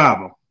get the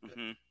survival.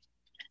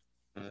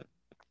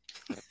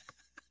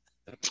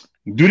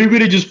 Do they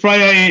really just fly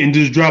out in and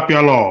just drop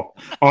y'all off,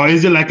 or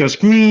is it like a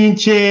screen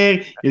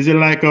check? Is it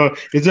like when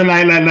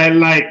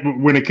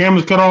the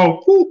cameras cut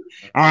off? Whoo,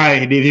 all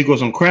right, then here goes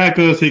some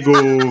crackers. Here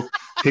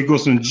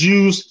goes some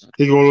juice.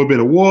 Here go a little bit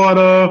of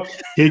water.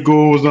 Here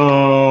goes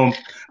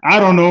I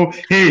don't know.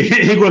 Hey,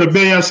 here go the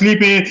bed y'all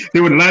sleep in.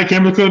 Then when the light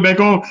camera comes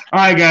back on, all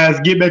right, guys,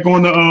 get back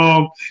on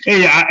the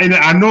Hey,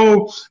 I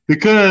know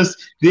because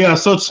they are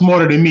so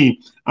smarter than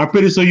me. I'm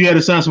pretty sure you had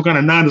to sign some kind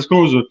of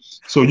non-disclosure,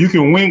 so you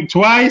can wink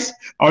twice,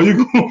 or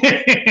you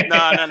can.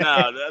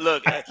 No.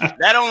 Look,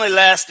 that only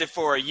lasted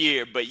for a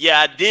year, but yeah,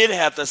 I did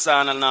have to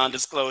sign a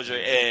non-disclosure,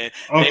 and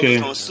they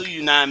was gonna sue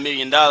you $9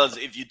 million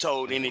if you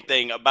told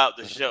anything about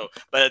the show.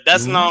 But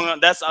that's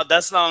long.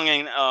 That's long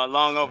and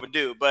long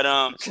overdue. But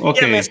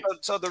yeah, man.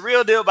 So the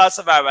real deal about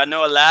Survivor, I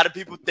know a lot of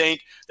people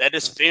think that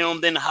it's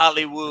filmed in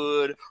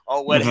Hollywood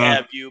or what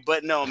have you,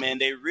 but no, man,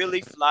 they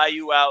really fly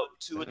you out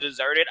to a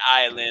deserted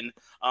island.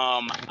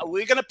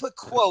 We're gonna put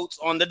quotes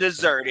on the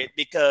deserted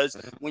because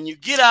when you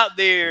get out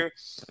there,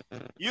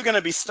 you're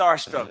gonna be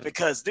starstruck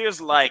because there's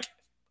like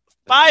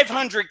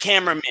 500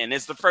 cameramen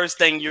is the first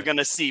thing you're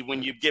gonna see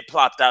when you get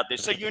plopped out there.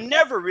 So you're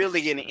never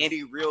really in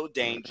any real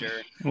danger.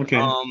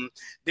 Okay.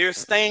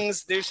 There's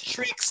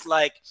tricks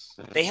like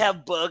they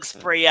have bug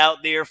spray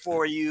out there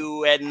for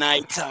you at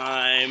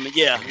nighttime.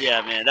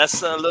 Yeah, man.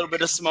 That's a little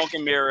bit of smoke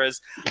and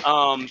mirrors.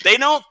 They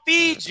don't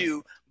feed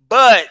you,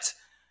 but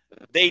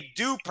they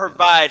do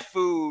provide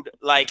food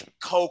like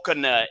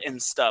coconut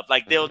and stuff.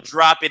 Like they'll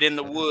drop it in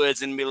the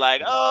woods and be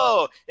like,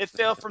 "Oh, it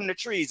fell from the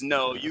trees."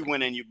 No, you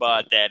went and you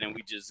bought that, and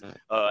we just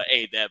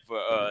ate that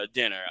for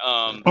dinner.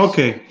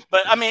 Okay.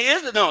 But I mean,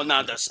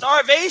 the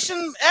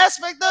starvation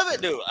aspect of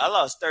it, dude. I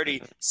lost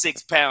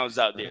 36 pounds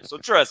out there, so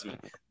trust me.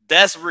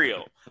 That's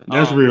real.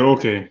 That's real.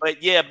 Okay.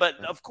 But yeah, but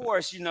of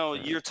course, you know,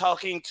 you're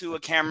talking to a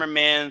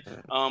cameraman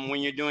when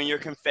you're doing your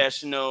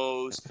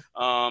confessionals.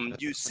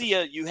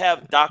 You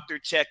have doctor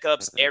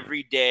checkups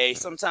every day,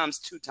 sometimes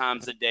 2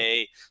 times a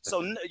day.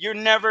 So you're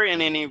never in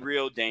any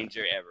real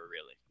danger ever,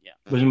 really.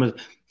 Yeah.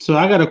 So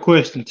I got a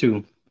question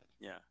too.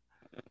 Yeah.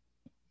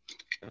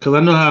 Because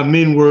I know how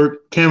men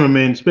work,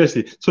 cameramen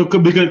especially. So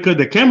because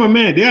the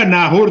cameraman, they are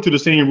not holding to the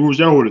same rules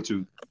y'all hold it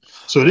to.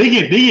 So they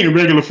get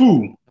regular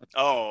food.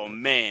 Oh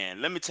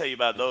man, let me tell you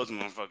about those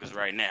motherfuckers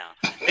right now.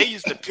 They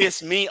used to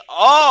piss me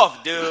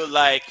off, dude.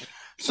 Like,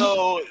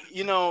 so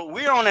you know,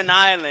 we're on an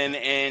island,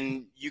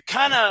 and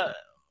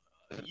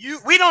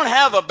we don't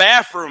have a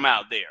bathroom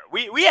out there.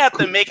 We have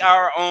to make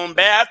our own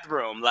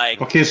bathroom.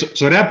 Like, okay,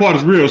 so that part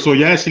is real. So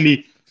you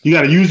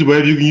got to use it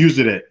wherever you can use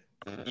it at.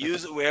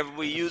 Use it wherever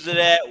we use it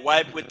at.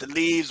 Wipe with the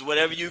leaves,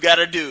 whatever you got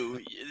to do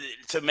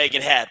to make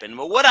it happen.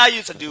 But what I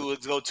used to do is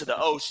go to the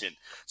ocean.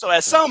 So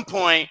at some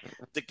point,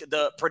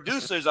 the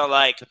producers are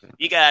like,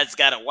 "You guys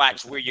got to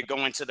watch where you're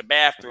going to the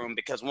bathroom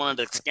because one of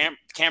the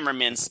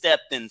cameramen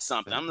stepped in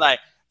something." I'm like,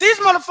 these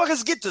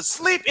motherfuckers get to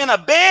sleep in a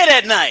bed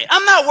at night.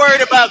 I'm not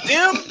worried about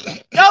them.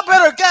 Y'all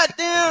better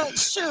goddamn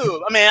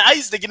shoot. I mean, I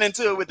used to get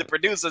into it with the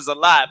producers a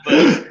lot,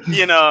 but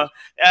you know,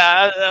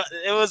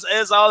 it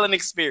was all an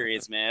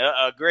experience, man.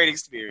 A great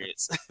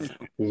experience.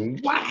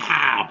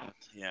 Wow.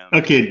 Yeah.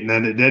 Okay, now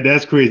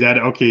that's crazy.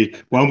 Okay,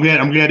 well, I'm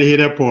glad to hear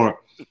that part.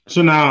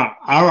 So now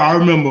I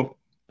remember,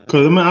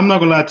 because I'm not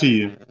gonna lie to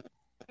you,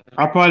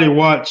 I probably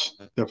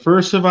watched the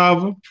first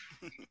Survivor.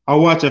 I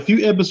watched a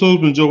few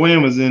episodes when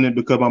Joanne was in it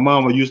because my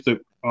mama used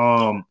to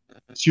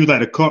she was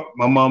like the cook.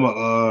 My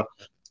mama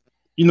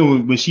you know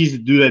when she used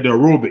to do that the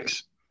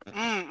aerobics.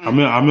 I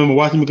remember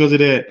watching because of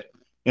that,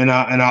 and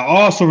I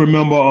also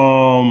remember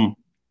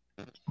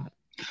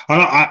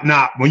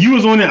now when you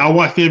was on it, I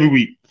watched every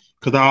week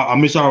because I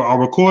made sure I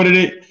recorded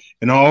it,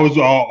 and I always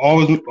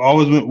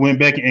went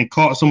back and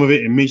caught some of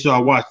it and made sure I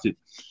watched it.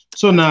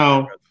 So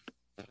now,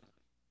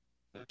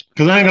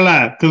 because I ain't gonna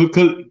lie,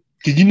 because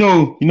you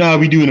know how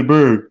we do in the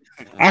Berg,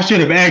 I should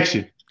have asked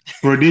you,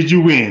 bro, did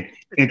you win?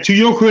 And to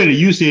your credit,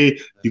 you said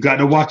you got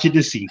to watch it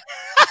to see.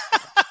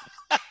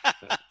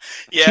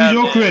 Yeah, to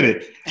your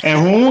credit, at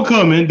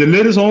homecoming, the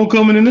latest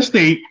homecoming in the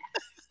state,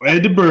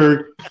 at the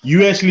Berg,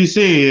 you actually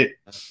said,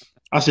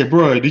 I said,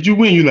 bro, did you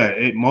win? You like,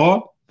 hey, Ma,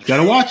 you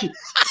gotta watch it.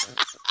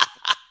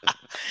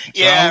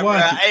 Yeah, bro.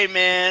 Hey,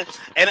 man,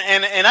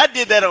 and I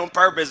did that on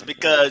purpose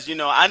because you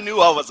know I knew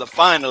I was a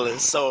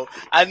finalist, so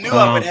I knew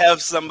I would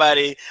have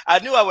somebody. I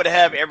knew I would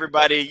have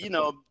everybody, you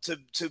know,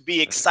 to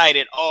be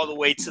excited all the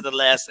way to the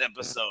last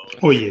episode.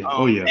 Oh yeah,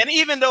 oh yeah. And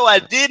even though I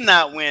did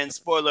not win,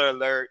 spoiler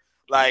alert,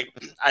 like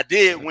I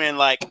did win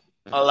like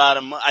a lot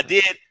of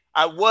money.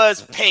 I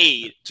was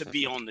paid to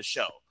be on the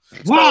show.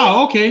 Wow.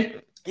 So, okay.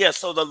 Yeah.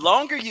 So the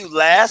longer you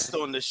last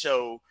on the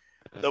show,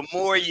 the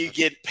more you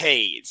get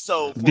paid.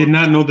 So did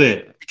not know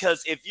that.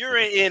 Because if you're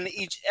in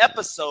each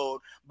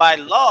episode, by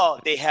law,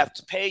 they have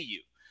to pay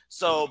you.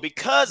 So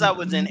because I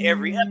was in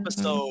every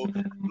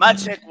episode, my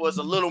check was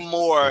a little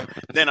more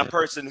than a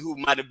person who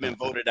might have been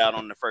voted out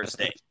on the first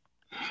day.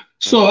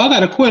 So I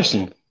got a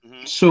question.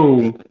 Mm-hmm.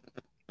 So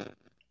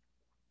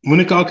when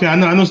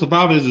I know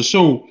Survivor is a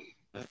show,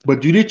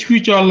 but do they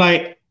treat y'all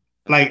like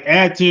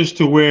actors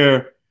to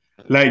where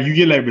like you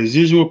get like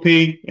residual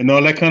pay and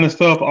all that kind of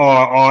stuff,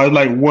 or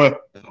like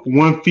what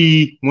one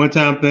fee, one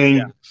time thing?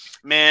 Yeah.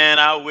 Man,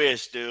 I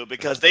wish, dude,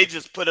 because they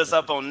just put us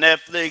up on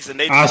Netflix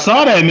and I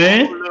saw that,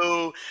 man.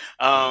 Hulu.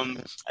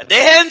 They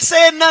hadn't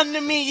said nothing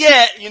to me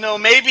yet. You know,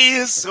 maybe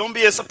it's gonna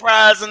be a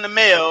surprise in the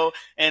mail,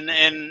 and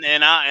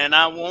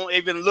I won't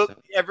even look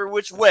every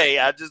which way.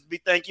 I just be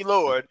thank you,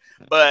 Lord.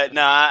 But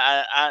no,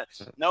 I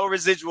no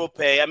residual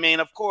pay. I mean,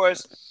 of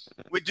course,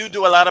 we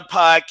do a lot of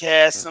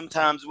podcasts.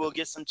 Sometimes we'll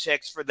get some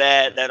checks for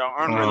that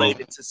are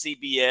unrelated to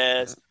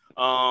CBS.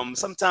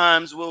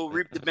 Sometimes we'll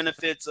reap the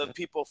benefits of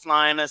people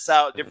flying us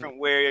out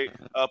different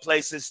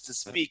places to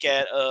speak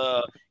at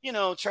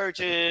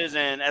churches.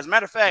 And as a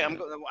matter of fact,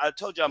 I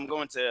told you I'm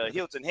going to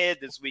Hilton Head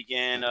this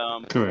weekend.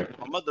 Correct.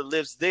 My mother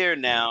lives there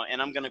now,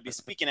 and I'm going to be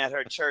speaking at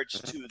her church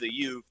to the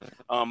youth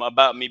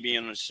about me being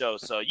on the show.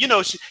 So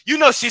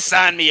she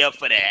signed me up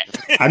for that.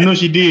 I know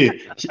she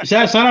did.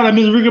 Shout out to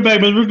Miss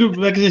Rickerback. Miss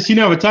Rickerback, she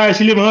never retired.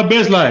 She living her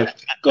best life.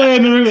 Go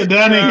ahead, Miss Rickerback.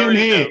 Down in Hilton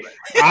Head.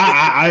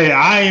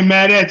 I ain't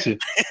mad at you.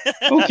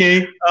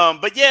 Okay.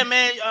 But yeah,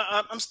 man,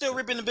 I'm still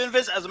reaping the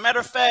benefits. As a matter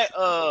of fact,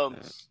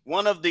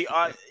 one of the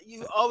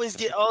you always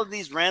get all of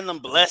these random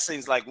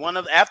blessings. Like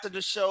after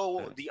the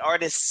show, the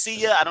artist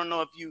Sia. I don't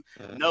know if you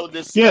know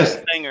this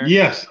singer.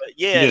 Yes.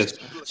 Yes.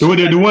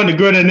 The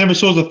girl that never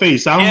shows her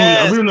face.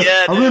 I really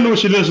know what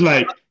she looks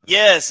like.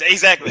 Yes,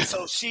 exactly.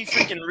 So she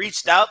freaking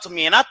reached out to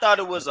me, and I thought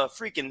it was a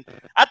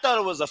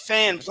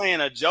fan playing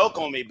a joke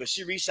on me, but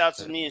she reached out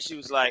to me and she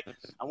was like,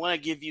 I want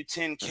to give you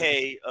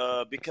 $10K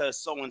because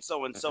so and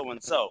so and so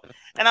and so.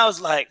 And I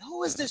was like,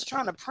 who is this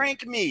trying to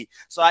prank me?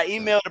 So I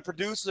emailed the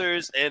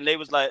producers and they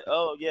was like,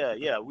 oh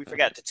yeah, we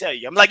forgot to tell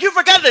you. I'm like, you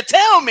forgot to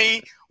tell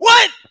me?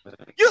 What?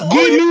 Give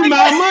me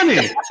my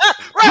money.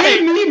 Right.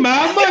 Give me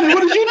my money.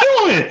 What are you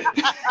doing?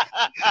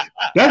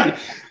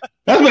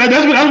 That's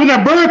when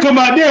that bird come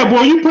out there,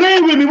 boy. You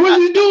playing with me? What are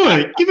you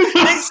doing? Give me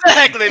my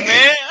exactly,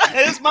 man.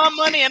 It's my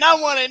money, and I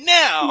want it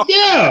now.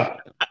 Yeah.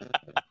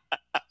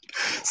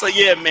 So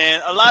yeah,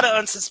 man, a lot of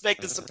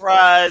unsuspected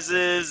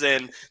surprises,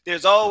 and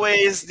there's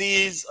always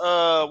these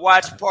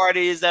watch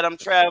parties that I'm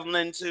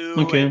traveling to.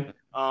 Okay. And,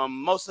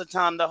 most of the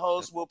time, the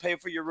host will pay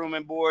for your room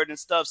and board and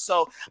stuff.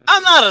 So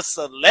I'm not a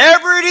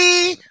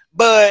celebrity,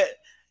 but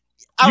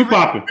I reap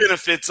the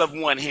benefits of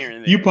one here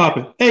and there. You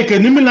popping? Hey,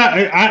 cause let me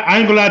I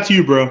ain't gonna lie to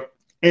you, bro.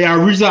 Hey, I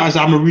reached out. I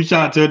said I'm gonna reach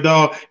out to a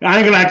dog. I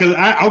ain't gonna lie, cause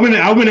I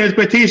went in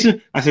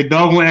expectation. I said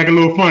dog gonna act a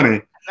little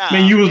funny.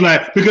 Man, you was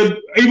like, because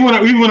even when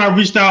I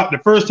reached out the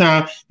first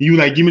time, you were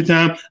like, give me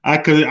time.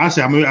 I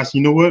said,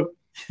 you know what? I'm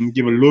gonna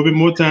give it a little bit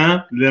more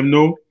time. Let them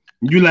know.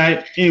 You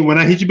like, hey, when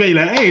I hit you back, you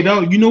like, hey,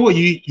 dog, you know what?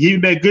 You hit me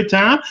back good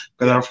time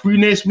because I'm free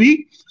next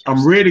week.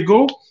 I'm ready to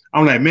go.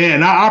 I'm like,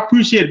 man, I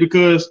appreciate it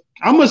because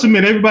I must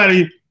admit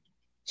everybody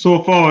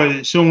so far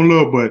is showing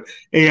love, but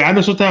hey, I know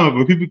sometimes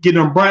when people get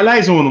them bright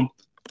lights on them,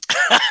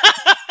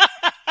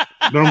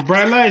 Them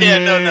bright lights, Yeah,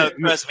 man. no,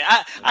 trust me.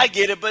 I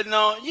get it, but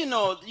no,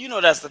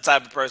 that's the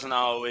type of person I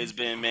always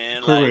been,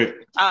 man. Like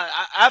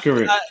Correct.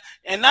 Correct. I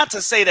and not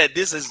to say that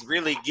this is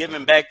really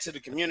giving back to the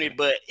community,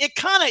 but it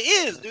kind of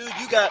is, dude.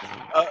 You got,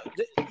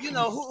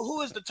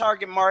 who is the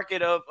target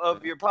market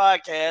of your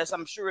podcast?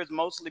 I'm sure it's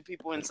mostly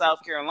people in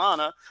South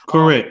Carolina.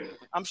 Correct.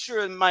 I'm sure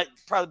it might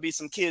probably be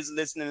some kids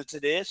listening to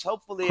this.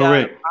 Hopefully,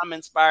 I'm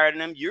inspiring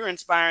them. You're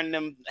inspiring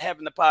them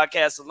having the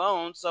podcast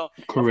alone. So,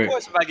 correct. Of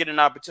course, if I get an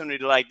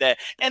opportunity like that,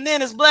 and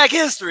then it's Black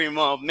History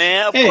Month,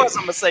 man. Of course,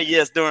 I'm gonna say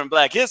yes during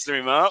Black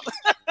History Month.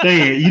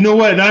 Dang, you know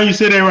what? Now you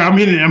said that right. I'm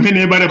hitting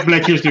everybody at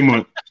Black History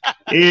Month.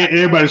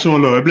 Everybody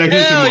showing love. Black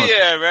History Month.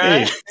 Yeah,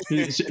 right.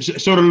 Hey,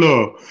 show the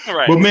love.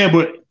 Right. But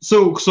man,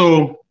 so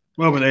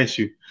what I'm gonna ask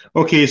you?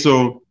 Okay,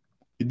 so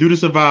you do the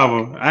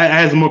Survivor. I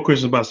had some more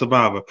questions about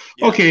Survivor.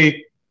 Yeah.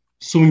 Okay,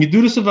 so when you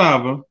do the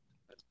Survivor,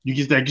 you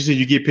get, like you said,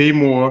 you get paid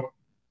more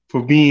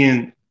for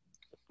being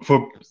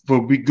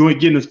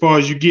getting as far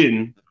as you're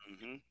getting.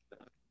 Mm-hmm.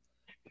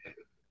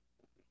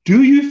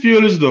 Do you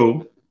feel as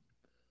though,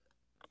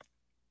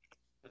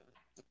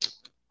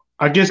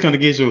 I guess kind of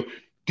get so,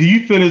 do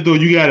you feel as though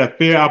you got a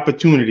fair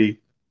opportunity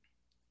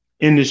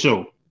in the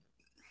show?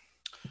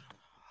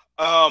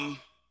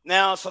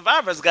 Now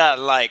Survivor's got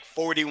like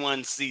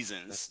 41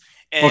 seasons,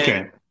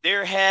 and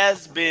there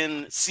has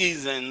been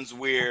seasons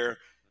where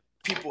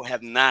people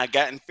have not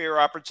gotten fair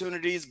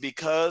opportunities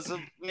because of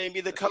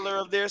maybe the color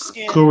of their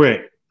skin.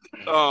 Correct.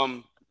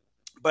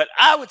 But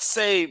I would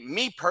say,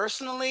 me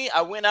personally,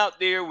 I went out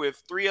there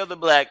with 3 other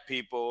Black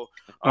people,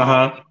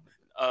 a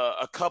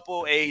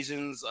couple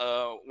Asians,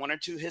 1 or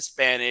 2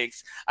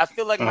 Hispanics. I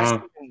feel like my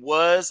skin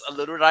was a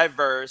little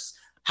diverse.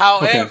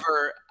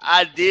 However,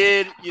 I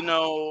did,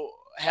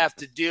 have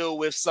to deal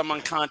with some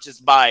unconscious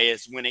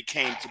bias when it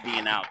came to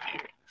being out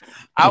there.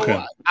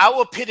 I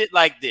will pit it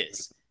like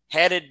this.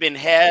 Had it been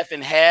half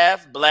and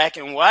half, black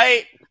and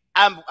white,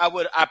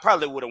 I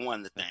probably would have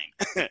won the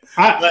thing.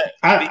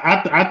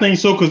 I think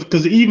so,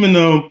 because even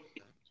though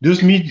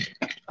just me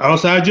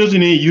outside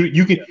judging it,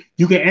 you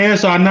can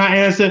answer or not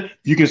answer,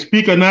 you can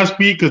speak or not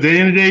speak, because at the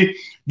end of the day,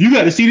 you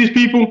got to see these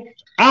people.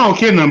 I don't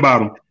care nothing about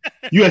them.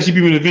 You got to see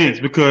people in events,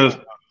 because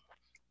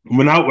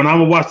when I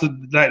would watch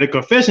the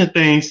confession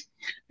things,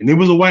 and there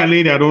was a white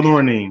lady, I don't know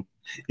her name,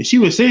 and she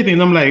would say things,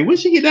 I'm like, where'd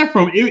she get that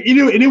from?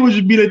 It would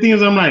just be the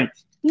things I'm like,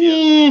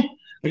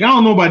 like I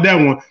don't know about that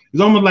one.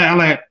 It's almost like I'm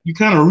like, you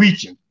kind of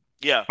reaching.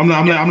 Yeah. I'm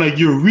like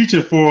you're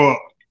reaching for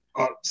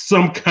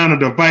some kind of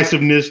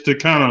divisiveness to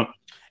kind of.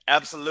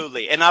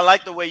 Absolutely. And I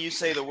like the way you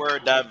say the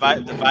word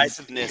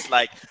divisiveness.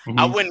 Like,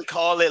 I wouldn't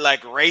call it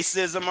like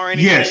racism or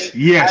anything.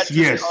 Yes.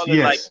 Call it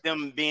like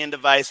them being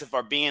divisive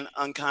or being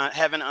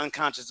having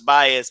unconscious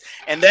bias.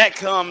 And that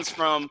comes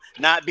from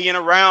not being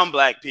around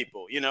Black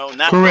people,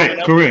 not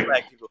correct.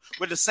 Black people.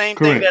 With the same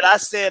thing that I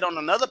said on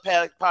another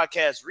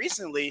podcast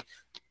recently,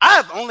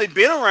 I've only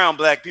been around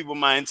Black people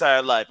my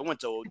entire life. I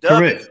went to OW.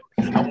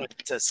 I went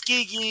to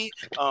Tuskegee.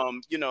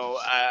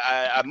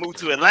 I moved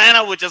to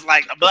Atlanta, which is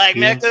like the Black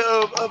Mecca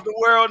of the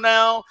world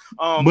now.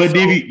 But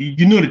Davey,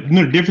 you know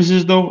the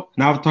differences though.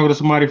 Now I was talking to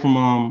somebody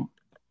from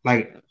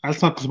I was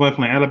talking to somebody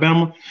from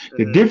Alabama.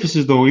 The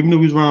differences though, even though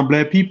we was around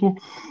Black people,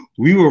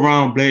 we were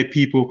around Black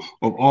people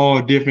of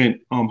all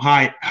different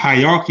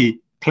hierarchy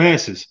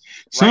classes.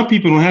 Some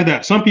people don't have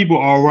that. Some people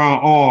are around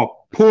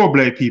all poor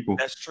Black people.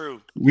 That's true.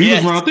 We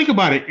was around. Think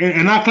about it.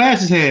 And our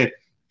classes had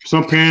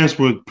some parents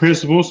were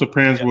principals, some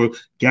parents were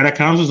guidance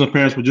counselors, some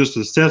parents were just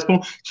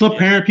successful. Some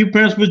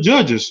parents were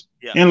judges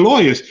and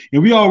lawyers,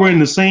 and we all were in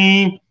the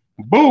same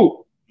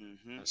boat.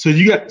 So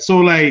you got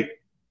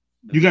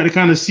to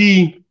kind of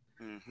see.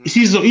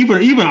 See, so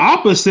even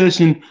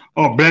opposition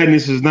of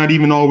Blackness is not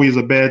even always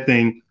a bad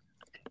thing.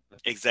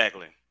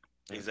 Exactly.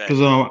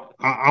 Because I'm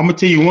gonna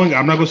tell you one.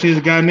 I'm not gonna say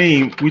his guy's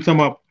name. We talking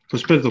about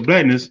perspective of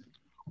Blackness.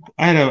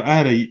 I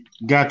had a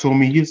guy told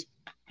me he's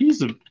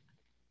a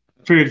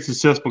fairly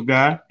successful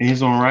guy in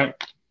his own right.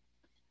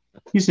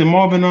 He said,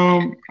 Marvin,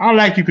 I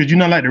like you because you're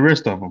not like the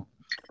rest of them.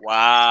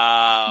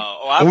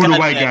 Wow. Older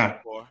white guy.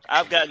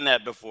 I've gotten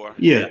that before.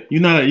 Yeah,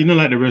 you're not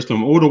like the rest of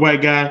them. Older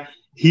white guy.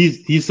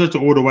 He's such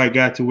an older white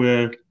guy to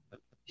where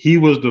he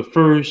was the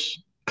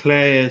first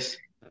class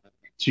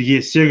to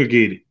get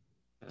segregated.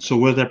 So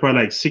was that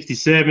probably like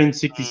 67,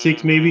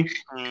 66 maybe?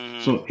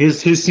 So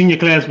his senior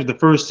class was the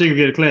first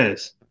segregated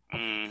class.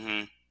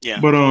 Yeah.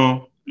 But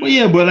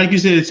like you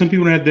said, some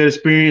people don't have that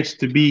experience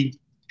to be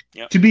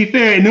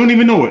fair and they don't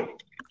even know it.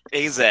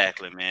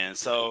 Exactly, man.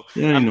 So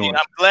I'm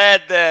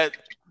glad that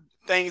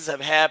things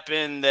have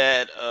happened,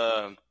 that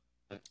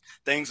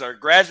things are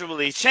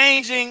gradually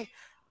changing,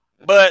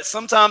 but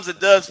sometimes it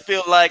does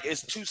feel like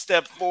it's 2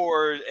 steps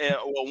forward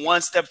or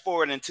 1 step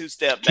forward and 2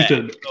 steps back.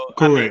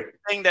 Correct.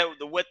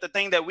 The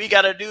thing that we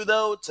got to do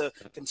though to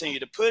continue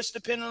to push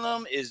the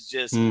pendulum is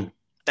just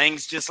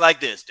things just like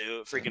this,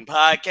 dude. Freaking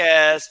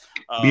podcast,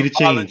 be the change.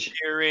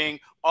 Volunteering,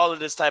 all of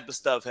this type of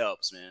stuff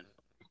helps, man.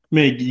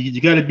 Man, you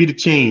got to be the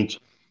change.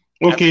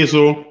 Okay,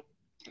 so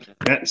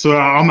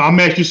I'm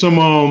asking you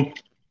some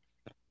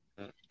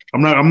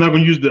I'm not gonna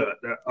use the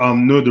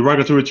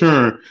right to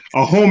return.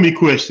 A homie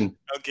question.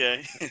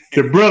 Okay.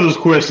 The brothers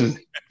question.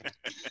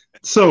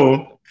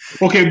 So,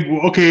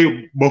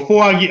 okay.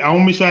 Before I want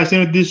to make sure I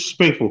say it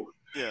disrespectful.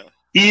 Yeah.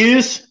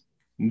 Is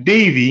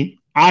Davey?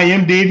 I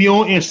am Davey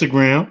on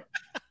Instagram.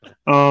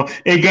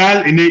 Hey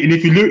guys, and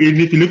if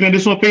you're looking at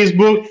this on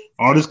Facebook,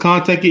 all this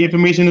contact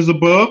information is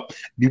above. If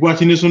you're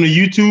watching this on the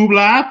YouTube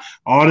live,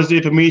 all this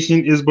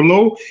information is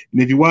below.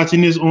 And if you're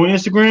watching this on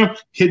Instagram,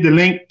 hit the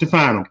link to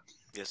find them.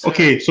 Yes, sir.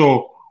 Okay,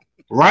 so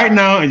right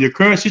now in your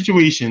current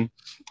situation,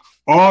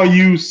 are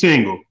you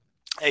single?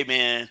 Hey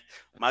man,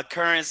 my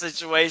current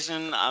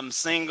situation, I'm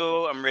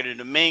single. I'm ready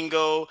to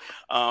mingle.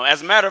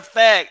 As a matter of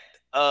fact,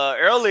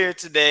 earlier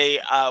today,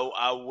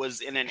 I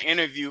was in an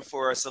interview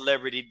for a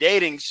celebrity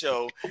dating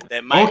show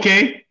that might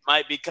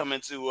be coming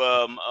to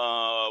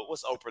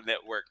what's Oprah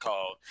Network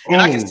called?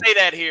 And I can say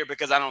that here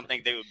because I don't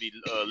think they would be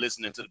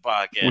listening to the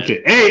podcast.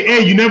 Okay,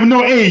 hey, you never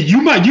know. Hey,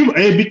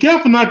 hey, be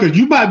careful now because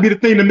you might be the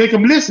thing to make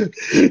them listen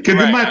because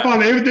they might follow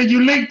everything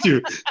you link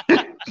to.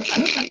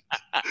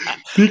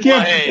 Be careful.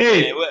 Well,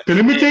 hey,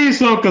 let me tell you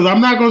something because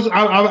I'm not gonna.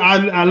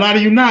 I lie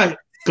to you not.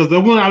 Because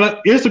the one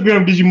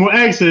Instagram gives you more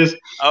access.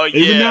 Oh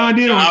yeah. Every now and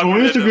then on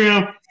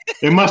Instagram,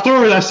 in my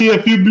stories, I see a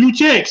few blue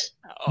checks,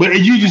 but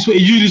it's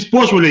usually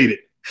sports related.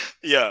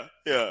 Yeah.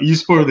 You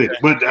sports related,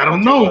 but I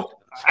don't know.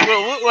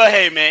 Well,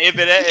 hey man,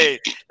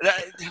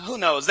 who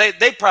knows?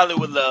 They probably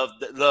would love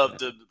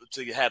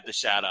to have the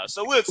shout out.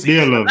 So we'll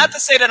see. Not to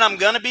say that I'm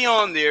gonna be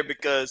on there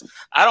because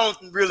I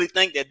don't really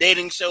think that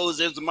dating shows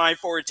is my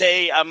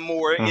forte. I'm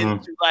more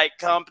into like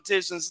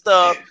competition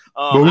stuff.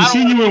 But we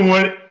see you in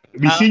one.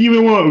 We see you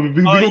in one.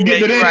 We're gonna get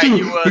to that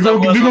too. We're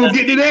gonna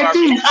get to that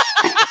too.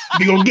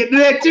 We're gonna get to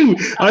that too.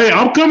 Hey,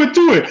 I'm coming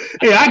to it.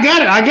 Hey, I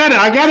got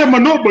it in my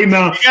notebook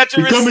now. You got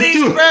your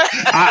receipts, bro?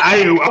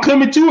 I'm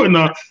coming to it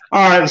now.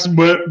 All right,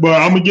 but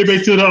I'm gonna get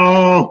back to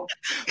the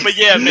But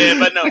yeah, man.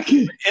 But no.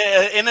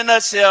 In a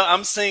nutshell,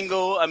 I'm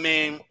single. I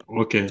mean,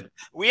 okay.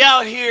 We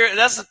out here.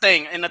 That's the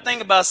thing. And the thing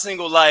about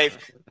single life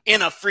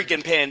in a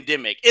freaking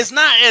pandemic, it's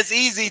not as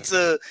easy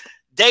to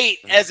date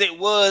as it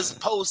was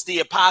post the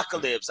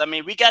apocalypse. I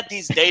mean, we got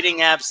these dating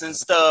apps and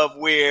stuff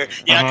where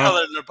I call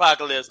it an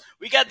apocalypse.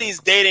 We got these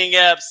dating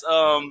apps,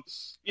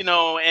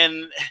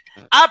 and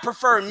I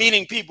prefer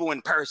meeting people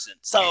in person.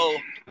 So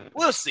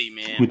we'll see,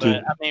 man. But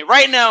I mean,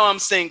 right now I'm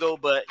single,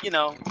 but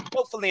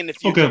hopefully in the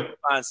future I'll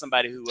find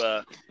somebody who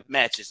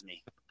matches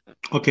me.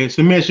 Okay,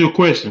 so let me ask you a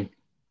question.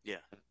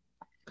 Yeah.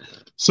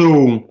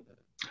 So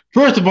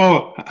first of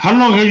all, how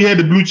long have you had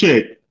the blue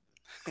check?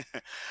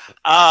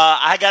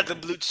 I got the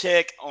blue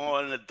check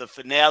on the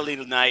finale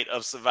night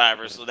of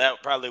Survivor, so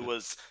that probably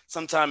was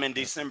sometime in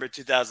December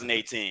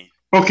 2018.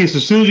 Okay, so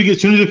as soon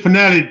as the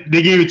finale,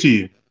 they gave it to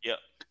you. Yep.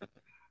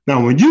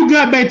 Now, when you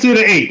got back to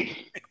the 8,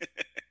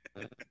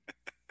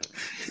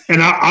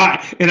 and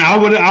I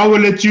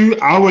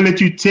would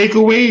let you take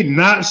away,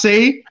 not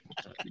say,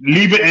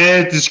 leave it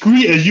as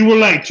discreet as you would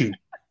like to.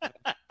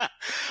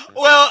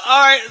 Well,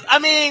 all right. I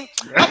mean,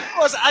 of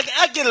course,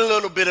 I get a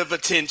little bit of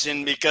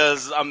attention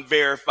because I'm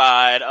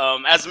verified.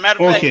 As a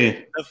matter of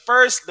fact,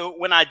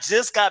 when I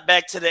just got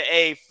back to the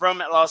A from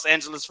Los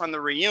Angeles from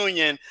the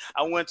reunion,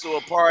 I went to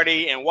a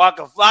party and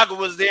Waka Flocka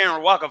was there,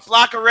 and Waka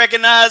Flocka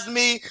recognized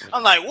me.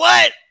 I'm like,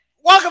 what?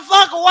 Waka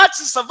Flocka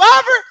watching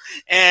Survivor?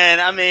 And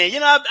I mean,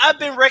 I've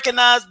been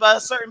recognized by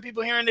certain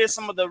people here and there.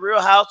 Some of the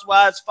Real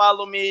Housewives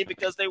follow me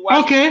because they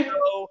watch the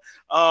show.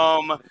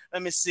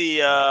 Let me see.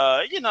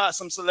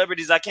 Some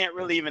celebrities I can't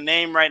really even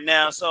name right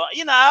now. So,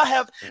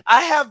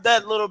 I have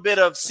that little bit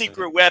of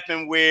secret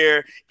weapon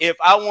where if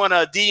I want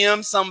to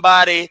DM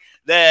somebody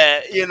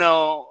that,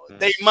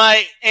 they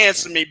might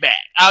answer me back.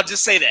 I'll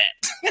just say that.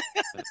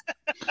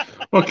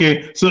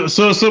 Okay. So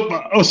we're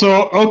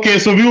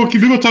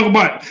gonna talk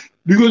about.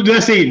 Because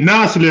let's say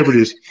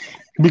non-celebrities,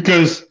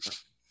 because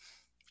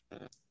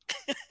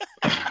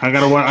I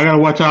gotta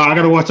watch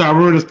out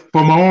words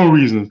for my own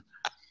reasons.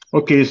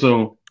 Okay,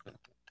 so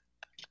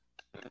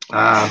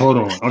hold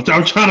on, I'm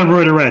trying to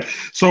word it right.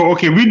 So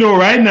we know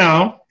right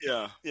now.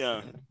 Yeah.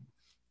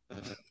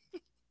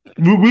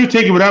 We'll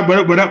take it without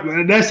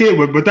that's it.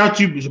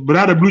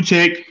 Without a blue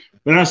check,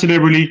 without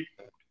celebrity,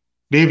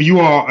 Dave, you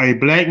are a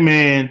black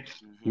man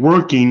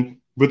working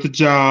with a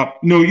job.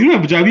 No, you don't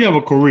have a job. You have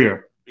a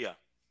career.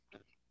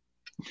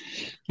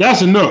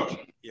 That's enough.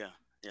 Yeah.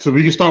 So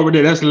we can start with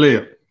that. That's the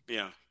layup.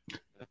 Yeah.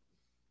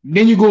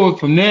 Then you go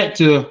from that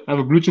to have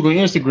a blue check on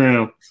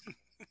Instagram.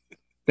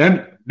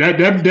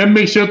 that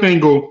makes your thing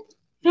go.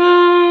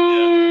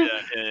 Yeah.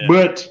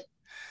 But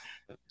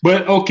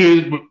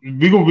okay,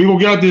 we gonna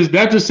get out this.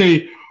 That to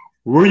say,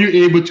 were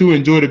you able to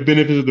enjoy the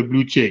benefits of the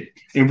blue check?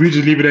 And we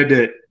just leave it at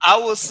that. I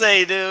will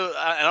say, dude,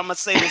 and I'm gonna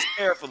say this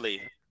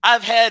carefully.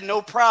 I've had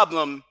no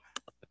problem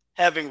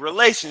having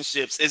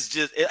relationships. It's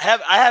just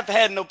I have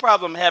had no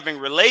problem having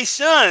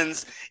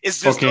relations.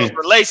 It's just those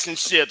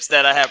relationships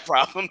that I have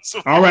problems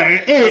with. All right.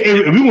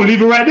 Hey, we won't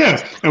leave it right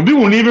there. And we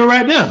won't leave it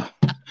right there.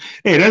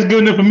 Hey, that's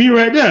good enough for me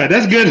right there.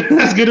 That's good.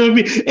 That's good enough for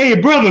me. Hey,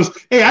 brothers.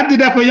 Hey, I did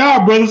that for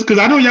y'all, brothers, because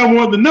I know y'all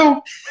want to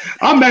know.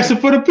 I'm asking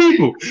for the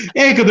people.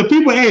 Hey, because the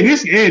people,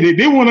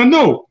 they want to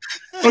know.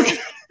 Okay.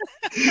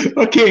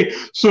 Okay.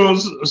 So,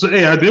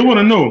 hey, they want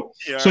to know.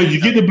 So you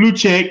get the blue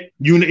check,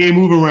 you and the A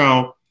move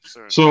around.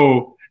 Sure.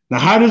 So now,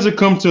 how does it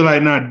come to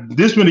like now?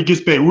 This when it gets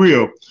back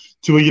real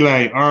to where you're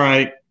like, all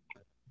right,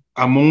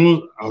 I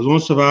was on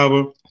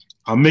Survivor.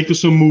 I'm making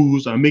some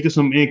moves. I'm making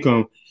some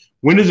income.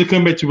 When does it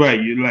come back to right?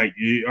 You're like,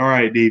 all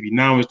right, Davey,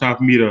 now it's time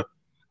for me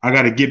I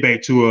got to get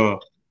back to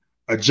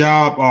a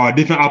job or a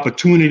different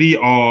opportunity,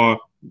 or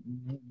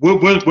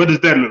what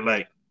does that look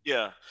like?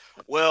 Yeah.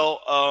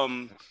 Well,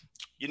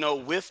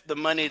 with the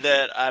money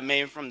that I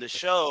made from the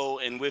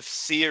show and with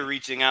Sia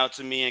reaching out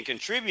to me and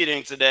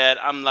contributing to that,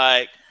 I'm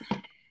like,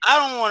 I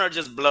don't want to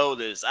just blow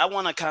this. I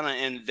want to kind of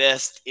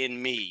invest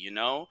in me,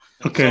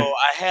 Okay. So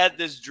I had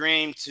this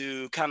dream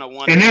to kind of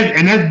want to.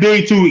 And that's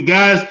big too,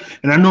 guys.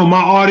 And I know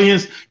my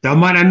audience, that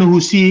might not know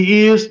who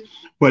Sia is,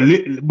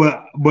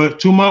 but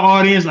to my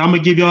audience, I'm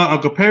gonna give y'all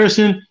a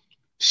comparison.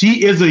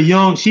 She is a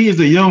young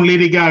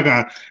Lady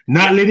Gaga.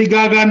 Not Lady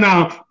Gaga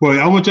now, but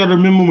I want y'all to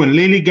remember when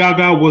Lady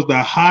Gaga was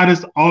the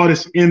hottest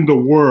artist in the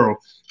world.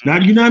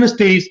 Not the United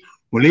States.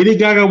 When Lady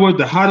Gaga was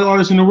the hottest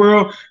artist in the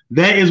world,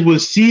 that is what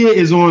Sia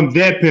is on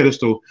that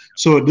pedestal.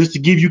 So just to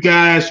give you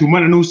guys who might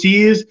not know who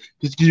Sia is,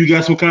 just to give you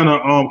guys some kind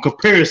of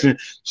comparison,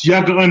 so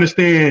y'all can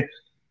understand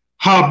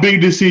how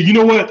big this is. You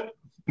know what?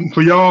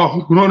 For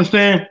y'all who don't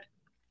understand,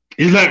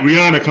 it's like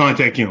Rihanna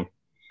contact him.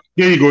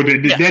 There you go.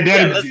 It's like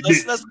Rihanna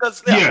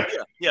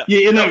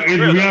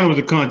was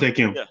to contact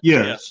him.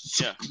 Yeah.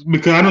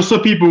 Because I know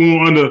some people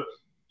won't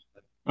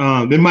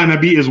they might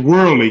not be as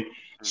worldly.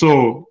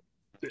 So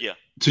yeah.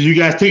 So you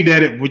guys take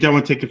that, what y'all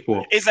want to take it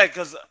for? It's like,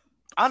 because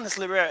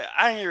honestly,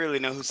 I didn't really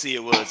know who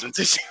Sia was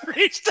until she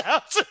reached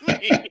out to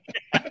me.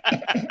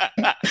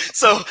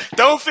 So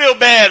don't feel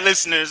bad,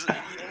 listeners.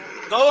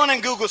 Go on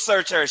and Google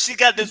search her. She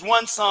got this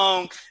one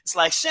song. It's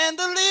like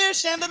Chandelier.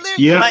 Yeah,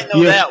 you might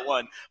know that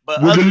one.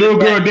 But with the little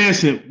girl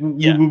dancing.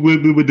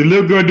 With the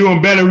little girl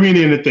doing ballerina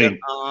and the thing.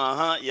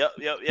 Yep.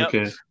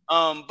 Okay.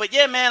 But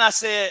yeah, man, I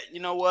said, you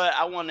know what?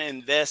 I want to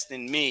invest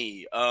in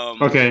me.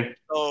 Okay.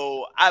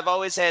 So I've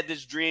always had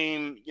this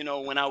dream,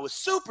 when I was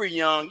super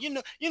young,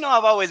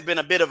 I've always been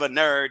a bit of a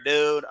nerd,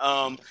 dude.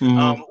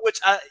 Which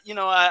I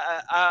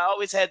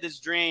always had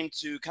this dream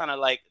to kind of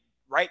like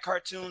write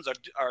cartoons or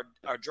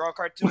draw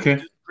cartoons,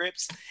 do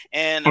scripts.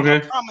 And my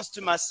promise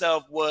to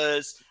myself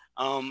was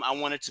I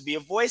wanted to be a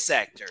voice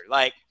actor.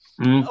 Like,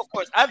 of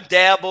course, I've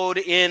dabbled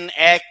in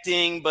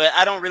acting, but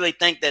I don't really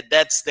think that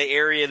that's the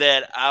area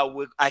that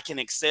I can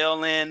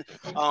excel in.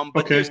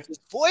 But there's this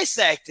voice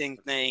acting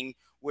thing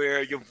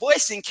where you're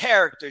voicing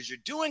characters, you're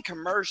doing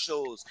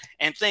commercials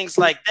and things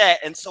like that.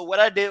 And so what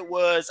I did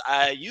was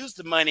I used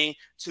the money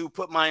to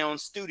put my own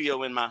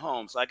studio in my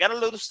home. So I got a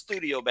little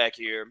studio back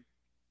here.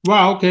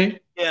 Wow, okay.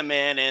 Yeah,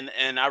 man,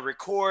 and I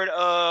record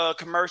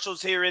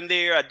commercials here and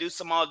there. I do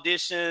some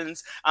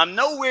auditions. I'm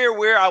nowhere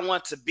where I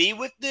want to be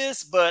with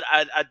this, but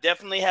I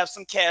definitely have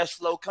some cash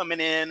flow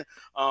coming in.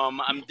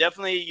 I'm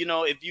definitely,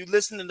 if you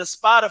listen to the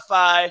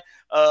Spotify,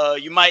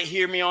 you might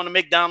hear me on a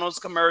McDonald's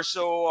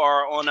commercial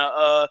or on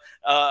a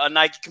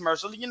Nike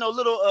commercial,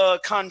 little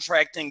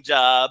contracting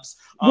jobs.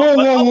 Whoa.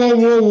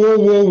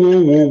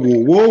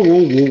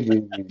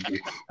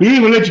 We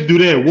ain't gonna let you do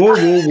that.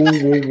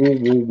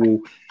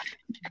 Whoa.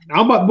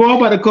 I'm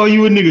about to call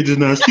you a nigga just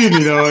now. Excuse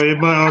me, though,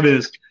 about all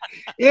this.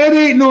 It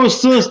ain't no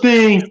such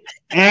thing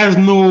as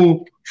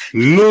no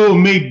little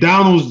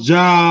McDonald's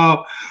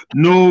job,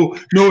 no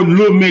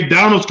little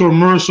McDonald's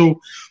commercial,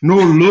 no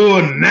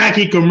little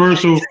Nike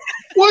commercial.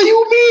 What do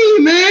you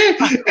mean, man?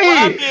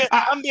 Hey,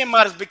 I'm being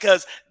modest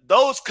because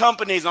those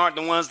companies aren't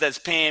the ones that's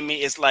paying me.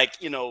 It's like,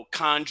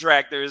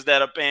 contractors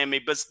that are paying me,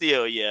 but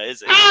still, yeah.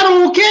 I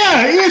don't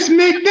care. It's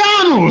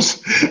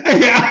McDonald's.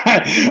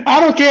 I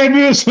don't care if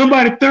it's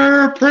somebody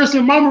third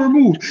person mama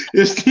removed.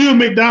 It's still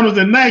McDonald's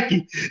and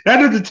Nike. That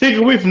doesn't take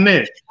away from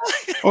that.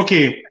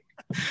 Okay.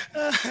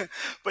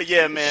 But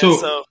yeah, man.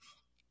 So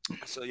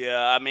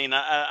yeah, I mean,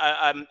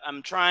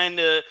 I'm trying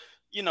to,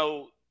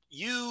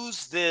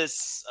 use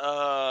this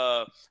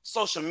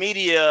social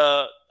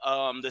media,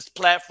 this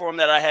platform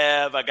that I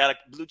have. I got a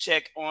blue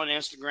check on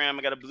Instagram.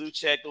 I got a blue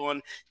check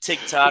on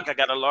TikTok. I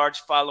got a large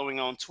following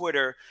on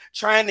Twitter,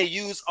 trying to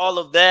use all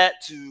of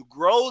that to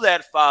grow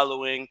that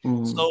following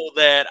so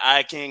that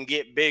I can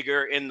get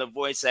bigger in the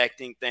voice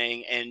acting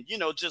thing and,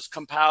 just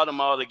compile them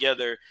all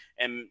together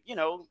and,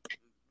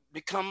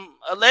 become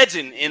a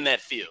legend in that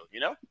field,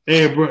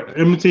 Hey, bro, let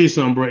me tell you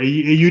something, bro.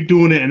 You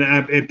doing it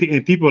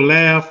and people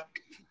laugh.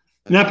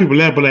 Not people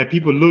laugh, but like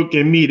people look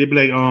at me, they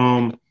be like,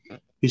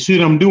 you see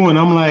what I'm doing?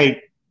 I'm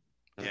like,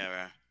 yeah,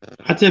 right.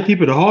 I tell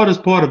people the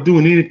hardest part of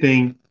doing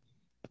anything,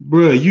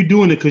 bro, you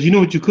doing it because you know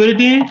what you could have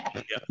done?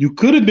 Yep. You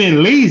could have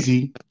been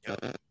lazy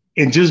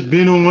and just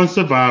been on one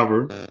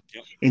Survivor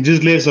and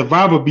just let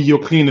Survivor be your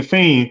claim to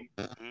fame.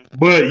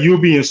 But you're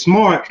being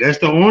smart. That's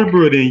the only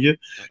bird in you.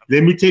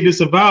 Let me take the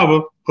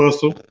Survivor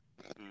hustle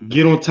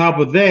get on top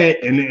of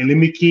that, and let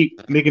me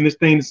keep making this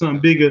thing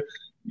something bigger,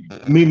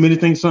 many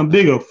things something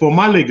bigger for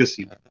my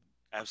legacy.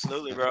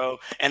 Absolutely, bro.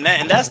 And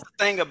that's the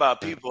thing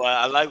about people.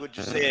 I like what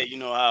you said. You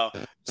know how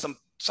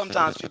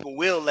sometimes people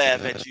will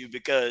laugh at you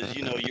because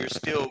you know you're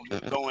still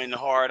going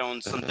hard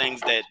on some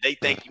things that they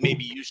think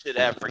maybe you should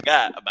have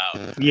forgot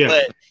about. Yeah.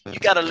 But you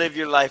gotta live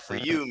your life for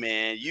you,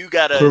 man. You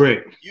gotta.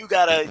 Correct. You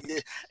gotta.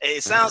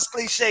 It sounds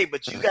cliche,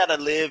 but you gotta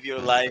live your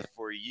life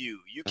for you.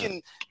 You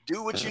can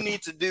do what you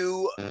need to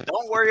do.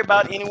 Don't worry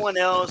about anyone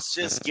else.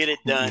 Just get it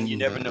done. You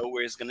never know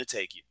where it's gonna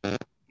take you.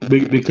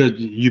 Because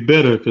you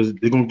better, because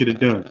they're gonna get it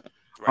done.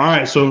 Right. All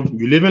right, so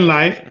you live in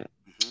life,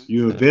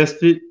 you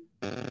invested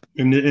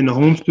in the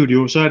home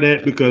studio. Shout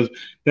that because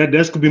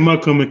that's gonna be my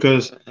comment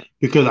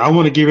because I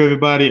want to give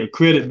everybody a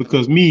credit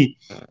because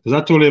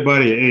I told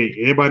everybody, hey,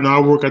 everybody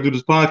know I do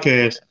this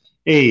podcast.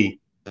 Hey,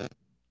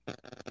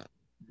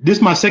 this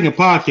is my second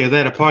podcast. I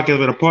had a podcast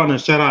with a partner,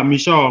 shout out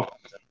Michelle,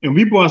 and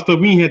we bought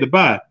stuff we ain't had to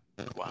buy.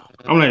 Wow.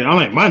 I'm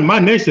like, my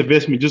next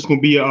investment just gonna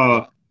be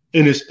an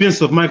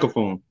expensive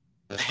microphone.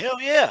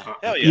 Hell yeah.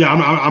 Yeah,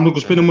 I'm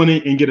gonna spend the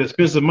money and get an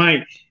expensive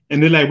mic,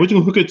 and they're like, "What you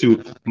gonna hook it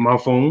to?" My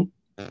phone.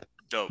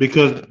 Dope.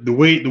 Because the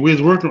way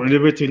it's working, and the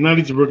way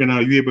technology is working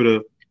out, you're able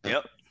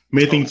to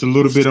make things a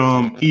little bit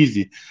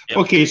easy. Yep.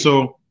 Okay,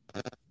 so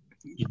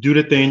you do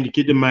the thing, you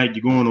get the mic,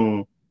 you're going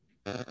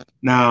on.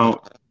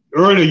 Now,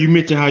 earlier you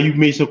mentioned how you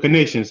made some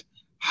connections.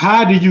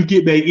 How did you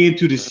get back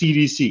into the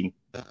CDC?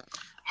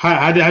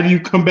 How do you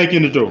come back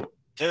in the door?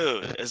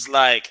 Dude, it's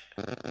like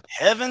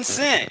heaven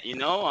sent, you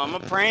know. I'm a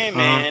praying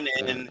man,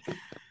 and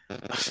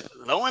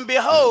lo and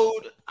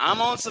behold, I'm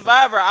on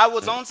Survivor. I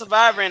was on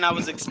Survivor, and I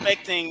was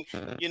expecting,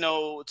 you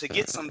know, to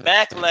get some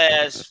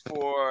backlash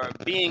for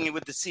being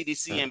with the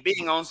CDC and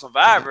being on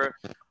Survivor.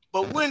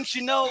 But wouldn't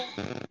you know,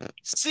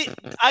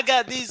 I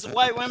got these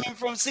white women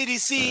from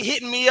CDC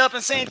hitting me up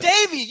and saying,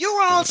 Davey, you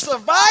were on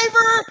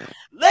Survivor?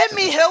 Let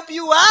me help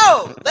you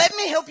out. Let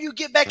me help you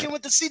get back in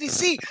with the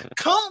CDC.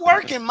 Come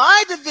work in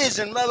my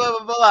division, blah, blah,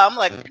 blah, blah. I'm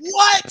like,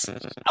 what?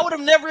 I would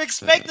have never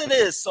expected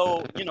this.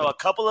 So, you know, a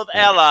couple of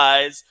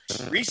allies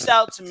reached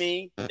out to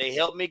me. They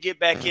helped me get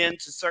back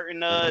into certain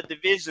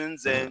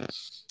divisions, and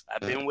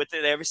I've been with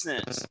it ever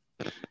since.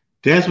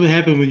 That's what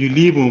happens when you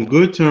leave on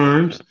good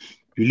terms.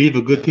 You leave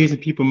a good taste in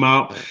people's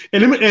mouth.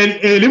 And let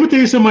me tell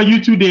you something about you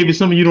too, David,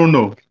 something you don't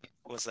know.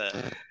 What's that?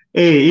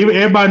 Hey,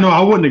 everybody know I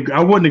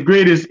wasn't the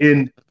greatest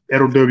in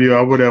LW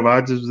or whatever.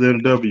 I just was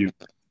LW.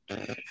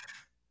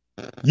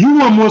 You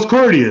were most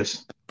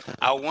courteous.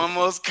 I won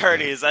most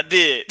courteous. I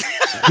did.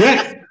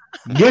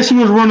 Guess who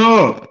was runner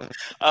up?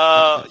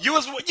 You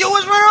was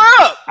runner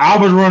up. I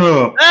was runner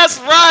up. That's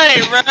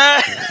right, man.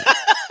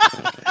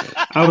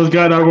 I was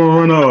guy that was gonna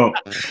run up.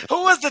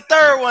 Who was the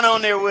third one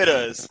on there with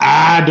us?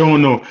 I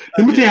don't know.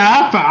 Let me tell you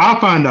how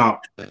I'll find out.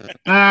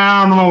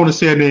 I don't know if I want to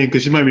say her name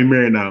because she might be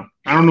married now.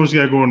 I don't know what she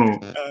got going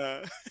on.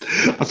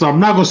 So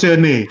I'm not gonna say her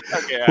name.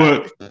 Okay,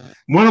 but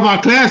one of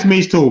our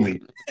classmates told me.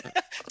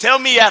 Tell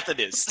me after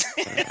this.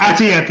 I'll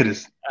tell you after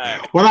this.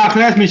 Right. One of our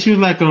classmates, she was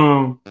like,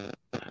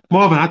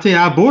 Marvin, I tell you,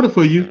 I voted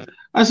for you.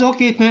 I said,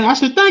 okay, I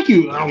said, thank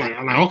you.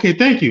 I'm like, okay,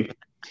 thank you.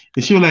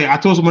 And she was like, I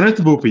told someone else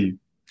to vote for you.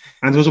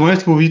 I told someone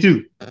else to vote for you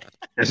too.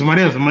 And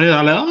somebody else. I'm like,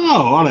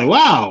 oh, I'm like,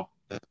 wow.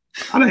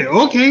 I'm like,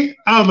 okay.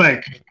 I was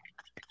like,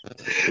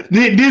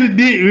 did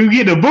we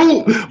get the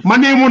vote? My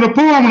name on the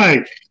poll. I'm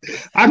like,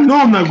 I know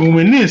I'm not gonna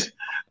win this.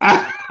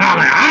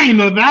 I ain't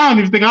know. I don't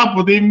even think I'm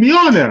supposed to even be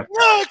on there.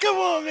 No, come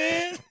on,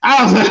 man.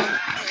 I was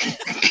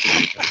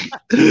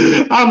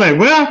like,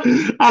 well,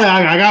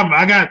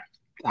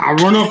 I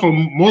run up for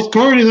most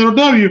courteous in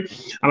W.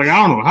 I'm like,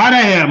 I don't know how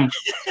that happened,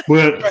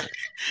 but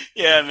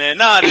yeah, man.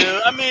 Nah, dude.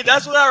 I mean,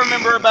 that's what I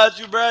remember about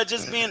you, bro.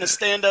 Just being a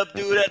stand-up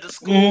dude at the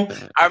school.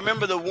 Mm-hmm. I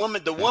remember the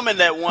woman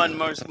that won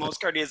most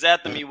courteous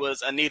after me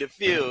was Anita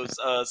Fields.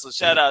 So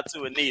shout out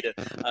to Anita.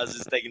 I was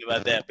just thinking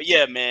about that. But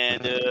yeah, man.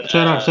 Dude,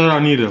 shout out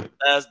Anita.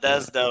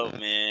 That's dope,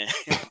 man.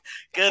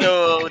 Good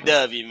old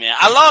W, man.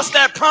 I lost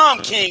that prom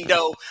king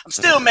though. I'm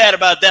still mad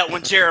about that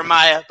one,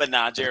 Jeremiah. But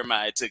nah,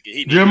 Jeremiah took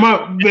it.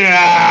 Jeremiah,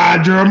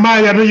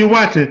 I know you're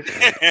watching.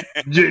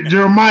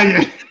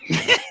 Jeremiah.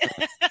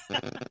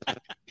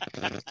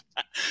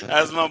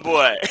 That's my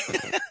boy.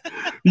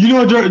 You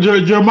know,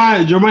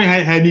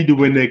 Jeremiah had need to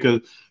win that because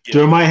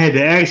Jeremiah had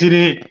the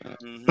accident,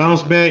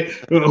 bounce back.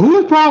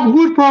 Who was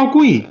prom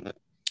queen?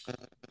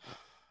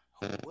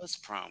 Who was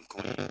prom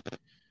queen?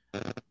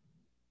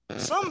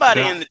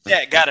 Somebody in the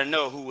chat got to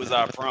know who was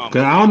our prom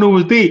queen. I don't know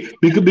what they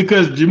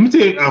because let me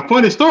tell you a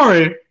funny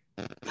story.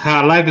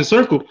 How life is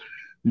circle.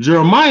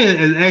 Jeremiah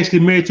is actually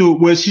married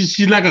to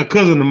she's like a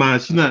cousin of mine.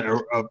 She's not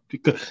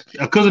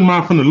a cousin of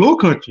mine from the Low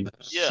Country.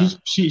 Yeah.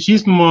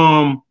 She's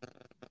from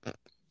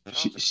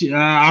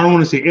I don't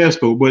want to say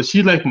Estill, but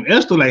she's like from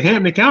Estill, like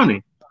Hampton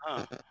County.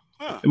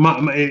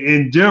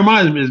 And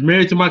Jeremiah is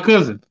married to my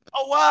cousin.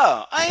 Oh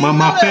wow!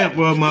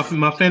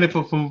 My family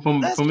from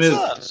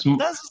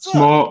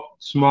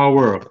small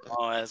world.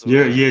 Oh, that's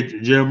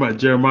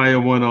Jeremiah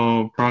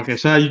won prom.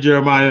 Shout out you,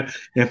 Jeremiah,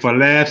 and for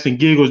laughs and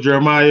giggles,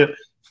 Jeremiah.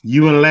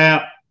 You and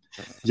Lap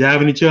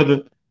jiving each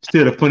other.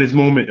 Still the funniest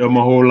moment of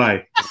my whole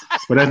life.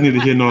 But that's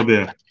neither here nor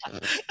there.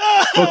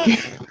 Okay.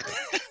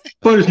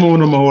 Funniest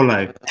moment of my whole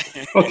life.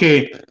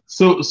 Okay.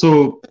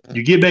 So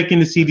you get back in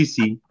the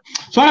CDC.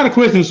 So I had a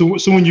question.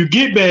 So when you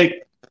get back,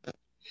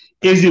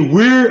 is it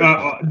weird?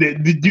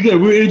 Did you get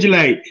weird energy?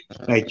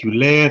 Like you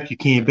left, you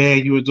came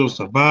back, you were a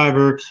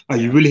survivor. Are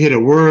you really here to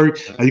work?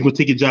 Are you gonna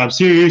take your job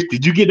serious?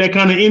 Did you get that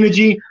kind of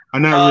energy? Or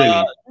not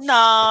really? No,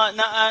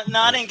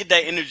 I didn't get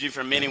that energy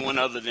from anyone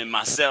other than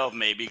myself,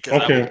 maybe, because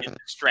I would get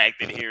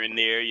distracted here and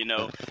there, you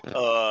know.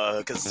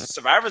 Because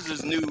Survivor's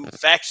is new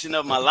faction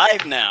of my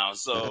life now,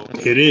 so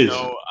it is. You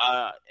know,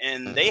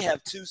 and they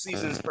have 2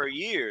 seasons per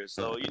year,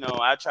 so you know,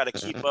 I try to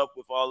keep up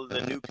with all of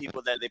the new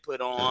people that they put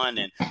on,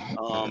 and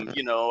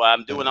you know,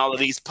 I'm doing all of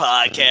these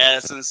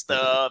podcasts and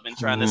stuff, and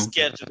trying to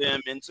schedule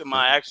them into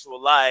my actual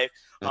life.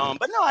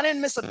 But no, I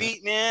didn't miss a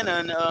beat, man.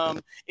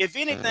 And if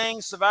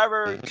anything,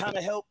 Survivor kind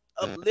of helped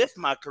uplift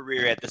my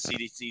career at the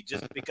CDC,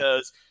 just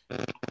because,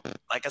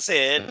 like I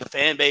said, the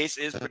fan base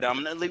is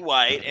predominantly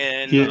white,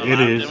 and a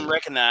lot of them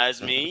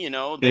recognize me. You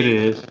know,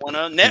 they want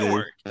to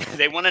network.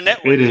 They want to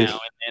network now,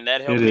 and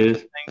that helped me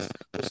things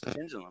push the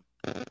pendulum.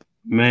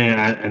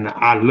 Man,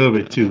 I love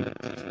it too.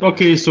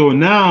 Okay, so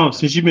now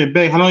since you've been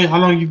back, how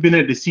long you been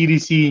at the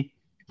CDC?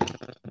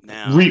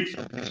 Now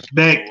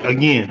back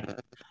again.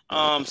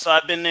 So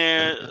I've been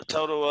there a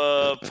total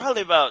of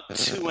probably about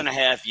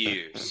 2.5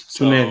 years.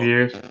 2.5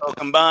 years. So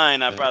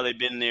combined, I've probably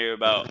been there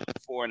about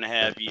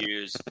 4.5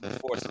 years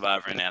before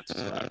Survivor and after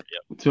Survivor.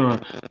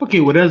 Yep. Okay,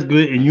 well that's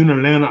good. And you in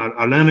Atlanta.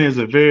 Atlanta is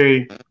a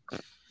very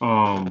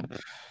fun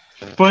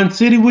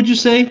city, would you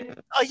say?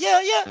 Oh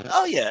yeah.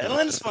 Oh yeah.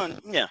 Atlanta's fun.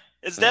 Yeah.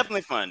 It's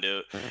definitely fun,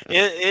 dude.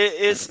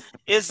 It's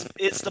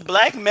the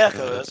Black Mecca.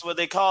 That's what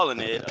they're calling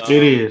it.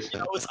 It is. You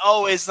know, it's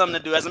always something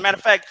to do. As a matter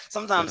of fact,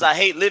 sometimes I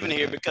hate living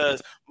here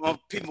because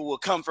people will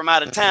come from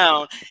out of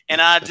town,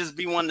 and I just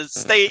be wanting to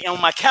stay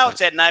on my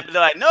couch at night. But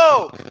they're like,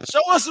 "No,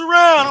 show us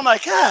around." I'm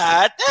like,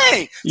 "God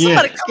dang!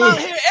 Somebody come out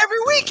here every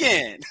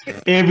weekend."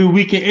 Every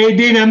weekend, every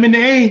day. I'm in the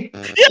A.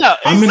 Yeah,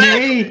 I'm in the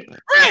A.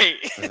 Right.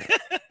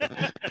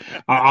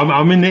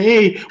 I'm in the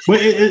A, but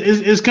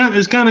it's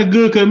kind of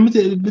good because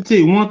let me tell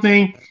you one thing.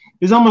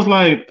 It's almost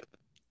like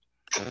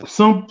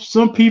some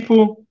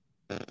people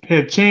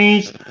have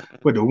changed,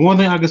 but the one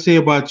thing I can say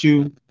about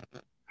you,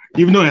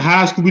 even though in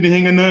high school we didn't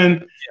hang on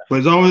nothing, but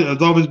it's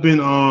always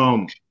been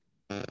a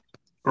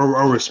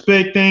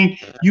respect thing.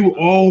 You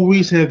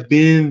always have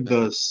been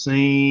the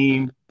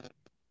same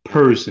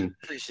person.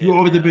 You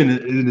always have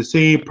been the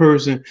same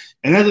person,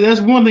 and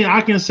that's one thing I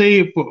can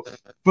say for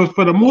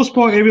the most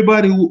part.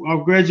 Everybody who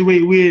I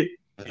graduate with,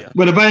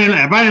 but if I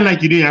didn't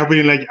like you then,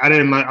 I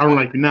don't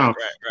like you now. Right.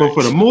 But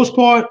for the most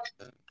part,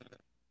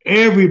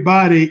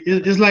 everybody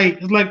it's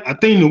like a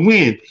thing to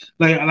win.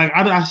 Like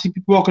I see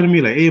people walking to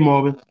me like, "Hey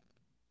Marvin,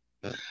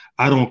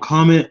 I don't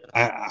comment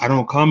on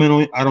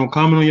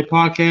your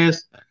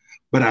podcast,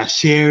 but I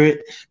share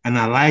it and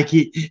I like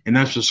it and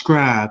I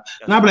subscribe."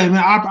 And I'm like,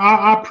 man,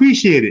 I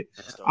appreciate it.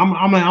 I'm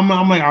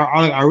like,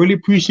 I really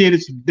appreciate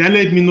it. That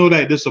let me know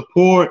that the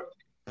support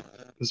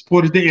is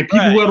there, and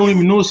people who I don't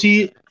even know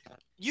see it.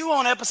 You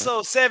on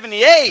episode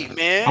 78,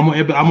 man. I'm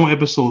on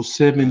episode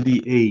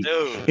 78,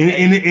 and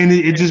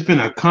it just been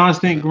a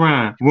constant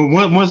grind.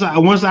 Once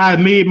I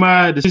made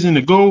my decision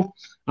to go,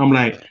 I'm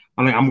like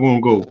I'm gonna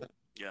go.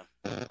 Yeah.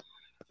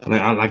 I'm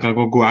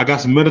gonna go. I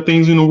got some other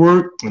things in the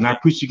work, and I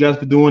appreciate you guys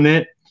for doing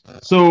that.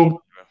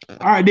 So,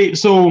 all right,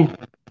 so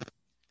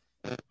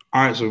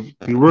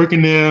you're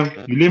working there.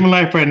 You're living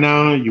life right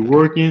now. You're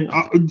working.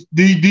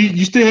 Do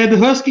you still have the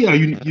husky? Or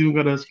you don't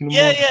got a husky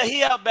anymore? Yeah,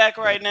 he out back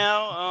right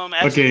now.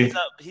 Actually,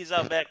 he's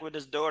out back with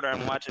his daughter.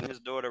 I'm watching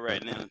his daughter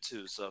right now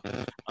too. So,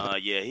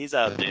 yeah, he's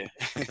out there.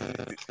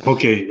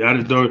 Okay, out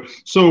his daughter.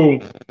 So,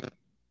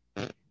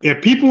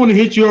 if people want to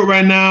hit you up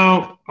right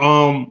now,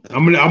 I'm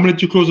gonna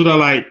let you close it out.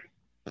 Like,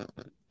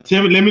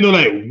 let me know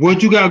like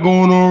what you got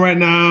going on right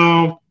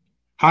now.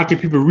 How can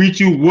people reach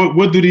you?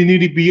 What do they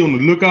need to be on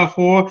the lookout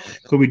for?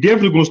 Because we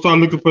definitely gonna start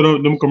looking for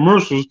them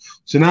commercials.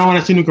 So now when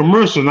I see them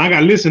commercials, I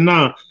gotta listen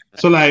now.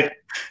 So like,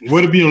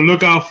 what to be on the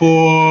lookout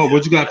for?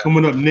 What you got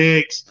coming up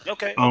next?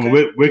 Okay.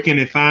 Where can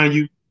they find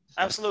you?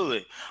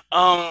 Absolutely.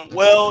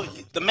 Well,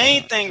 the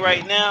main thing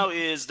right now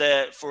is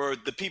that for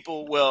the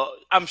people, well,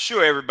 I'm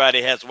sure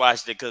everybody has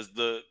watched it because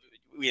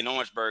we in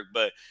Orangeburg,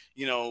 but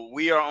you know,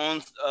 we are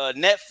on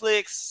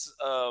Netflix,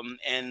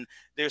 and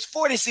there's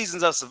 40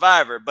 seasons of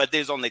Survivor, but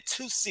there's only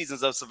 2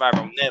 seasons of Survivor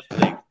on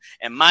Netflix,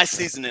 and my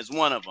season is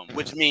one of them,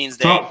 which means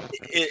that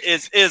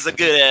it is a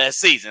good ass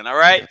season. All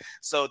right,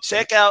 so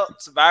check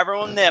out Survivor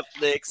on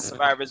Netflix.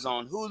 Survivor's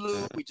on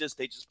Hulu.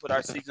 They just put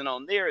our season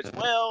on there as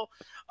well.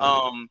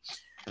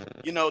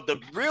 You know, the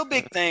real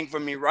big thing for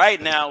me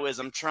right now is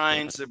I'm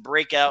trying to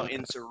break out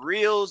into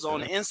Reels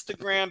on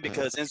Instagram,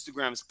 because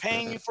Instagram's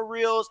paying you for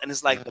Reels, and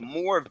it's like the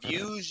more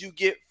views you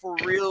get for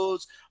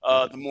Reels,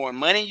 the more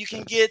money you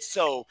can get.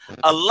 So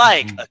a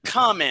like, a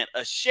comment,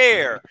 a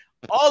share,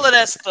 all of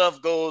that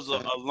stuff goes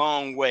a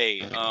long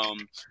way.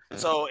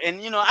 So,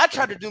 and you know, I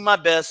try to do my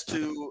best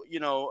to,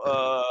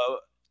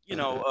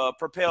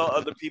 propel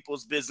other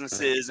people's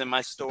businesses and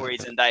my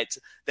stories and that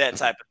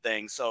type of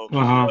thing. So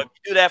if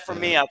you do that for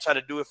me, I'll try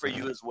to do it for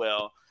you as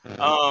well.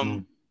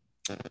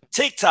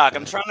 TikTok.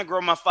 I'm trying to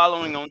grow my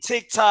following on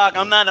TikTok.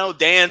 I'm not no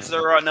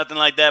dancer or nothing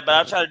like that, but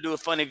I'll try to do a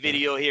funny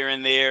video here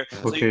and there.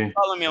 So you can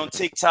follow me on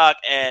TikTok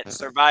at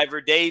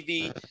Survivor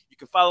Davey. You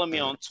can follow me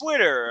on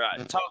Twitter.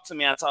 Talk to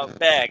me. I talk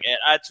back at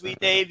I Tweet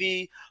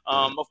Davey.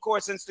 Of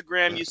course,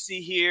 Instagram you see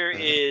here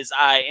is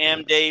I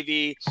Am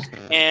Davey.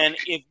 And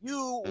if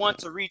you want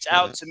to reach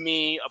out to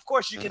me, of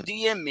course you can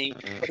DM me.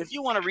 But if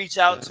you want to reach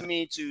out to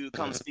me to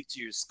come speak to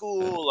your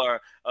school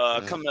or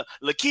come to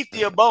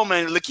Lakeithia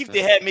Bowman,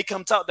 Lakeithia had me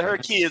come talk to her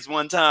kids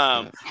one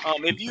time.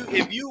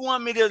 If you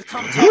want me to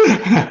come talk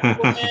to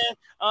people, man,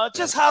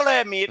 just holler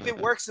at me if it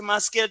works in my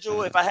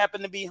schedule. If I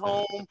happen to be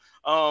home,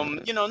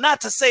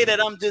 not to say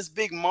that I'm this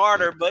big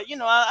martyr, but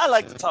I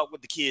like to talk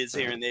with the kids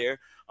here and there.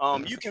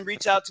 You can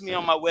reach out to me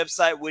on my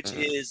website, which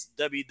is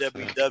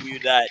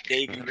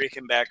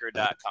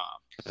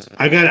www.daveyrickenbacker.com.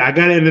 I got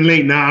it in the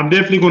link. Now I'm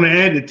definitely going to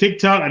add the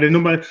TikTok. I'm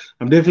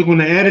definitely going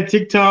to add a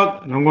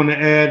TikTok, and I'm going to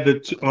add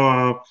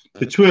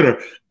the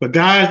Twitter. But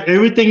guys,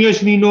 everything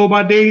else you need to know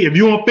about Davey, if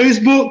you're on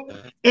Facebook,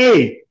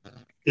 hey,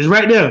 it's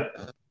right there.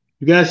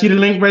 You guys see the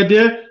link right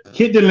there?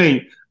 Hit the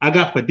link. I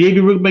got for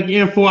Davey Rickenbacker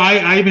info.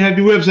 I even have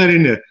your website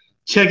in there.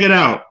 Check it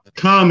out.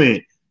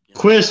 Comment,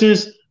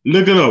 questions,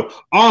 look it up.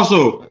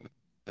 Also,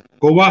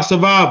 go watch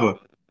Survivor.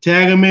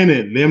 Tag them in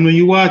it. Let them know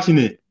you watching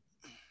it.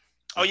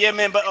 Oh yeah,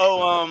 man. But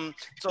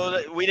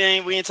so we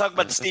didn't talk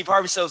about the Steve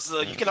Harvey show.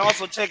 So you can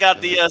also check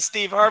out the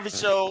Steve Harvey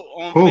show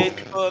on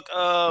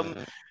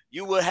Facebook.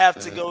 You will have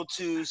to go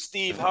to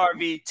Steve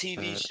Harvey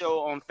TV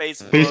show on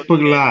Facebook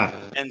Live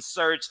and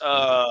search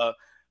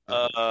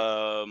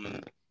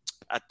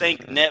I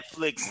think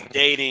Netflix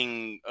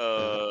dating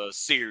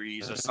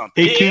series or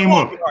something. It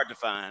won't be hard to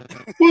find.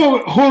 Well,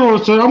 hold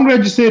on, sir. I'm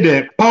glad you said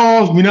that.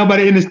 Pause. We're not about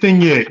to end this thing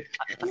yet.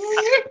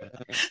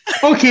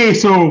 Okay,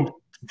 so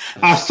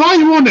I saw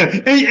you on there,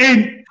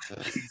 and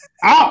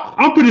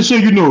I'm pretty sure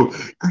you know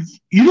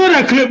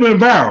that clip went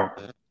viral.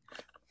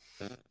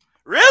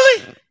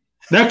 Really?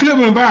 That clip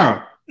went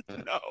viral.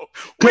 No.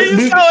 Where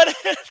you saw it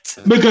at?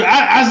 Because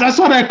I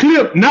saw that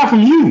clip not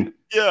from you.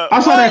 Yeah,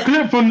 I saw that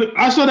clip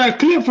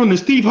from the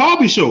Steve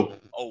Harvey show.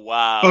 Oh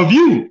wow! Of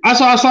you, I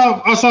saw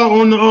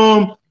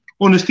on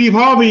the Steve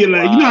Harvey,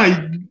 like wow. You know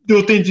how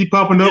those things keep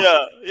popping up.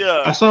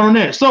 Yeah. I saw on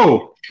that.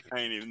 So I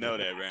didn't even know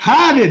that, man.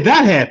 How did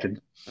that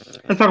happen?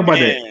 Let's talk about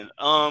that.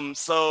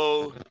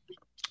 So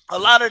a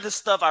lot of the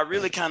stuff I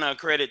really kind of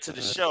credit to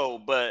the show,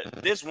 but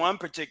this one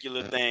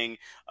particular thing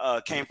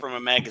came from a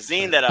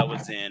magazine that I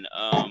was in.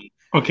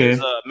 Okay. There's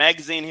a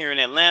magazine here in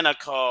Atlanta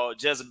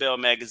called Jezebel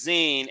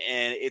Magazine,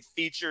 and it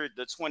featured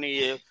the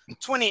 20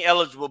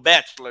 eligible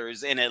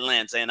bachelors in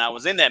Atlanta. And I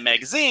was in that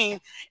magazine,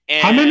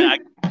 and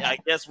I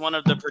guess one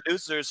of the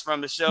producers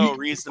from the show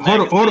reads the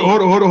magazine. Hold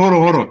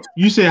on.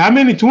 You said how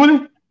many?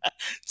 20?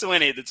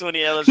 20, the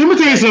 20 eligible. Let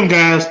me tell you something,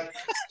 guys.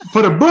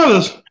 For the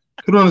brothers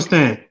who don't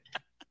understand,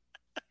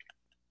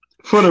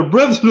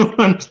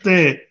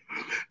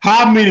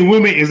 how many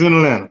women is in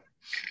Atlanta.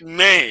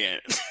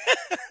 Man.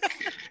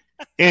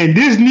 And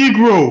this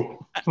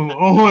Negro from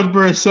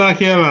Orangeburg, South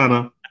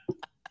Carolina,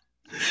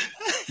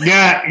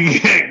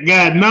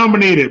 got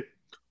nominated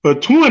for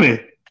 20.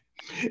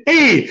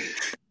 Hey,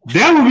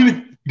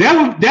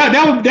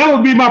 that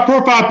would be my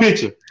profile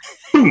picture.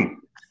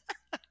 Boom.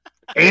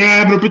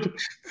 And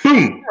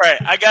boom. Right,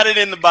 I got it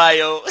in the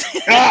bio.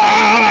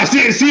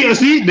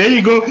 See, there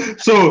you go.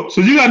 So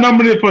you got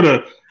nominated for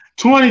the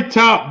 20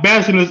 top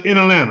bachelors in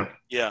Atlanta.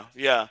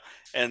 Yeah.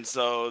 And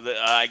so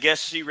I guess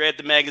she read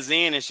the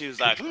magazine and she was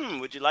like,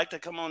 would you like to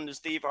come on the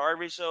Steve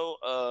Harvey show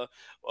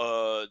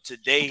to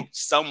date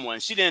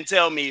someone? She didn't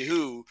tell me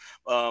who,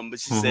 but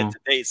she said to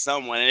date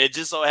someone. And it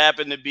just so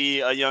happened to be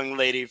a young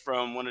lady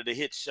from one of the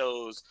hit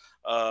shows,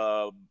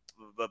 Love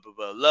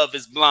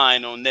is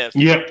Blind on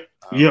Netflix.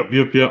 Yep.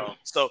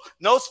 So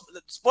no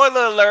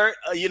spoiler alert,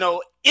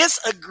 it's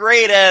a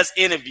great ass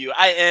interview.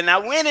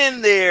 I went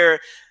in there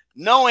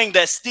knowing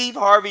that Steve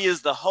Harvey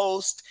is the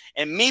host.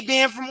 And me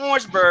being from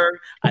Orangeburg,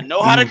 I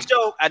know how to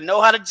joke. I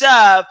know how to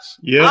jive.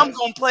 Yep. I'm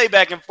going to play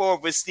back and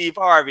forth with Steve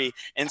Harvey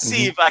and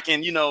see if I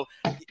can,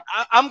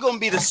 I'm going to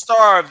be the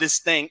star of this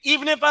thing.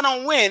 Even if I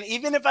don't win,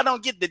 even if I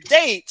don't get the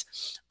date,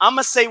 I'm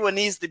going to say what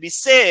needs to be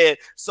said.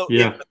 So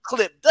if the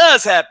clip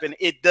does happen,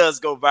 it does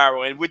go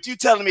viral. And with you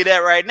telling me that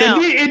right now.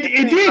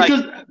 It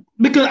did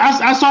because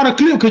I saw the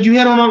clip because you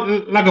had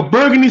on like a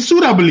burgundy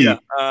suit, I believe. Yeah,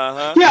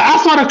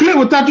 I saw the clip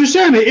without you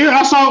saying it.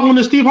 I saw it on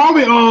the Steve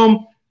Harvey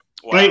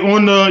Wow. Like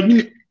on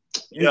the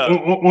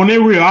on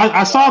their reel,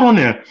 I saw it on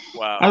there.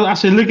 Wow! I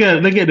said, look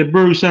at the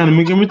bird shining.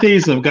 Let me tell you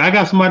something. I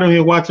got somebody on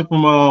here watching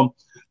from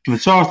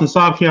Charleston,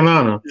 South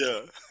Carolina.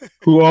 Yeah.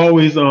 Who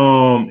always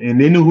and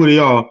they know who they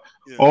are.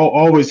 Yeah.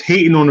 Always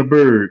hating on the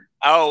bird.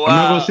 Oh wow! I'm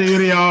not gonna say who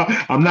they are.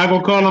 I'm not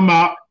gonna call them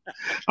out.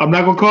 Oh, but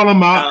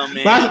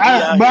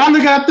I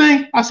look at that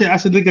thing. I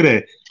said, look at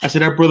that. I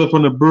said that brother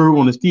from the bird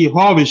on the Steve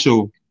Harvey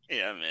show.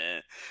 Yeah,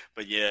 man.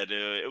 But yeah,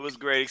 dude, it was a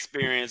great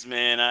experience,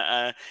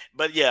 man.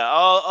 But yeah,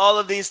 all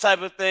of these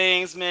type of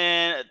things,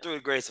 man, through the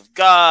grace of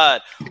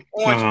God,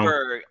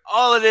 Orangeburg,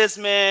 all of this,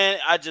 man.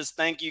 I just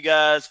thank you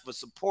guys for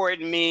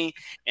supporting me,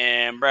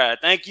 and Brad,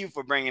 thank you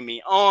for bringing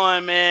me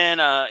on, man.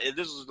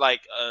 This was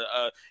like,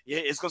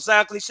 it's gonna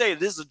sound cliche.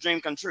 This is a dream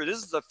come true. This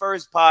is the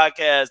first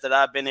podcast that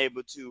I've been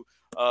able to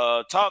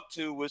talk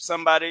to with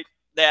somebody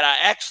that I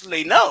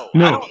actually know.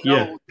 I don't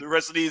know the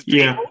rest of these people.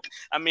 Yeah.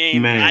 I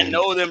mean, I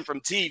know them from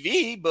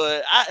TV,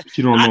 but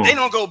they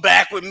don't go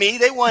back with me.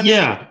 They won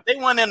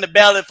in the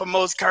ballot for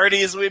most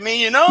courteous with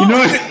me, you know?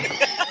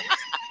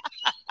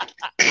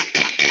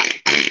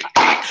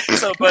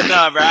 So, but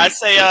nah, bro, I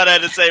say all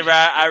that to say, bro,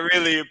 I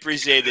really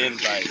appreciate the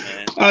invite,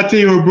 man. I'll tell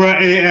you what, bro,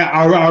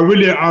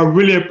 I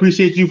really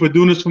appreciate you for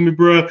doing this for me,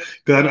 bro,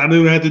 because I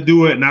didn't have to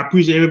do it, and I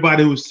appreciate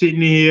everybody who's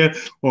sitting here.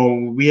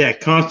 We had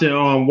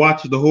constant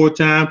watches the whole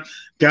time.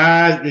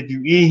 Guys, if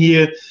you're in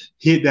here,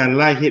 hit that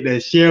like, hit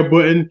that share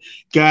button.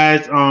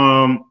 Guys,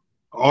 all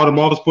the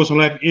Marvel Sports and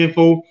Life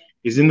info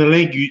is in the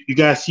link. You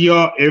guys see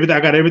everything. I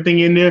got everything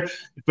in there.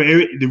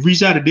 To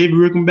reach out to David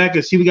Rickenbacker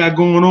and see what we got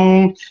going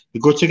on. To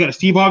go check out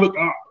Steve Harvey.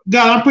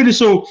 God, I'm pretty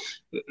sure.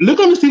 Look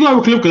on the Steve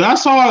Harvey clip because I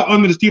saw it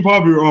under the Steve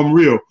Harvey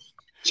reel.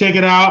 Check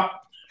it out.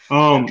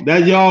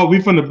 That's y'all.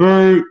 We from the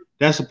Berg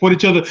that support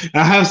each other.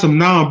 I have some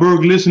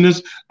non-Berg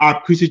listeners. I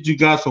appreciate you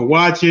guys for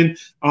watching.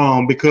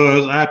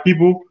 Because I have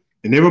people,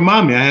 and they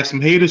remind me. I have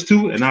some haters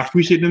too, and I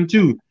appreciate them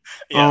too.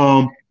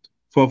 Yeah.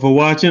 For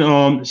watching.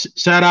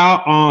 Shout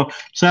out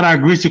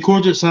Gracie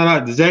Culture. Shout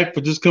out to Zach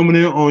for just coming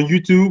in on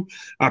YouTube.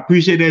 I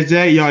appreciate that,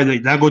 Zach.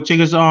 Y'all go check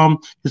his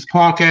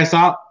podcast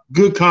out.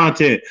 Good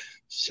content.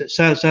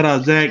 Shout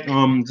out Zach.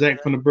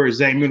 Zach from the Bird,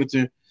 Zach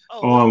Middleton.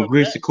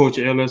 Gracie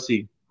Culture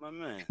LLC. My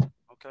man.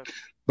 Okay.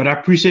 But I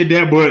appreciate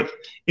that. But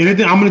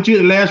anything, I'm gonna do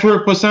the last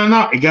word for signing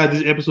out. It got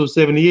this episode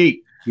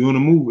 78. You on the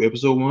move?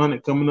 Episode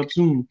 100 coming up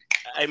soon.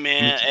 Hey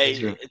man,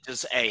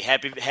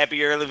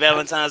 happy early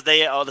Valentine's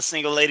Day, all the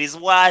single ladies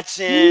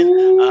watching.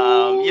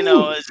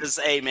 It's just,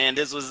 man,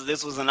 this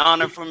was an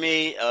honor for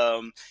me.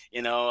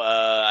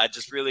 I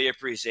just really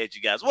appreciate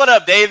you guys. What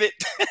up, David?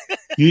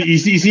 you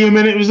see him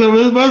in it? What's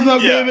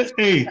up, David?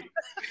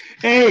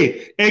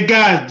 Hey,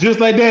 guys, just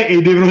like that. Hey,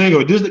 David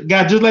O'Hango, just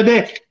like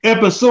that.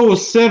 Episode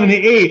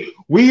 78.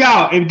 We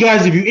out. If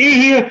you're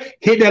in here,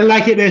 hit that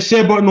like, hit that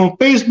share button on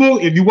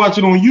Facebook. If you watch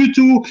it on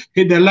YouTube,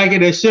 hit that like,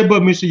 hit that share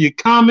button. Make sure you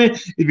comment.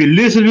 If you're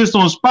listening to this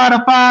on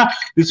Spotify,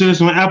 listen to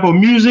this on Apple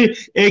Music.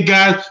 Hey,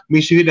 guys,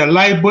 make sure you hit that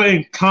like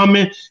button,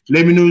 comment.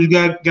 Let me know what you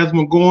guys what's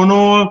going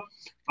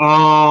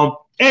on.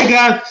 Hey,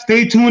 guys,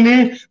 stay tuned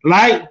in.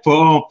 Like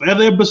for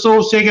other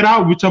episodes. Check it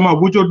out. We're talking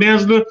about Woodrow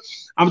Danzler.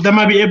 That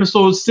might be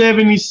episode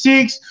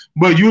 76,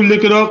 but you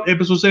look it up.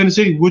 Episode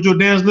 76, Woodrow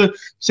Danzler.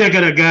 Check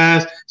it out,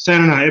 guys.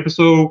 Signing out.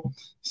 Episode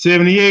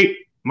 78,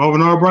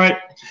 Marvin Albright,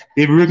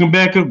 David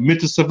Rickenbacker,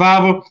 Mr.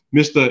 Survivor,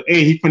 Mr.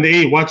 A. He from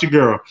the A. Watch your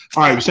girl.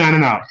 All right, we're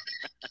signing out.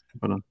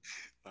 Hold on.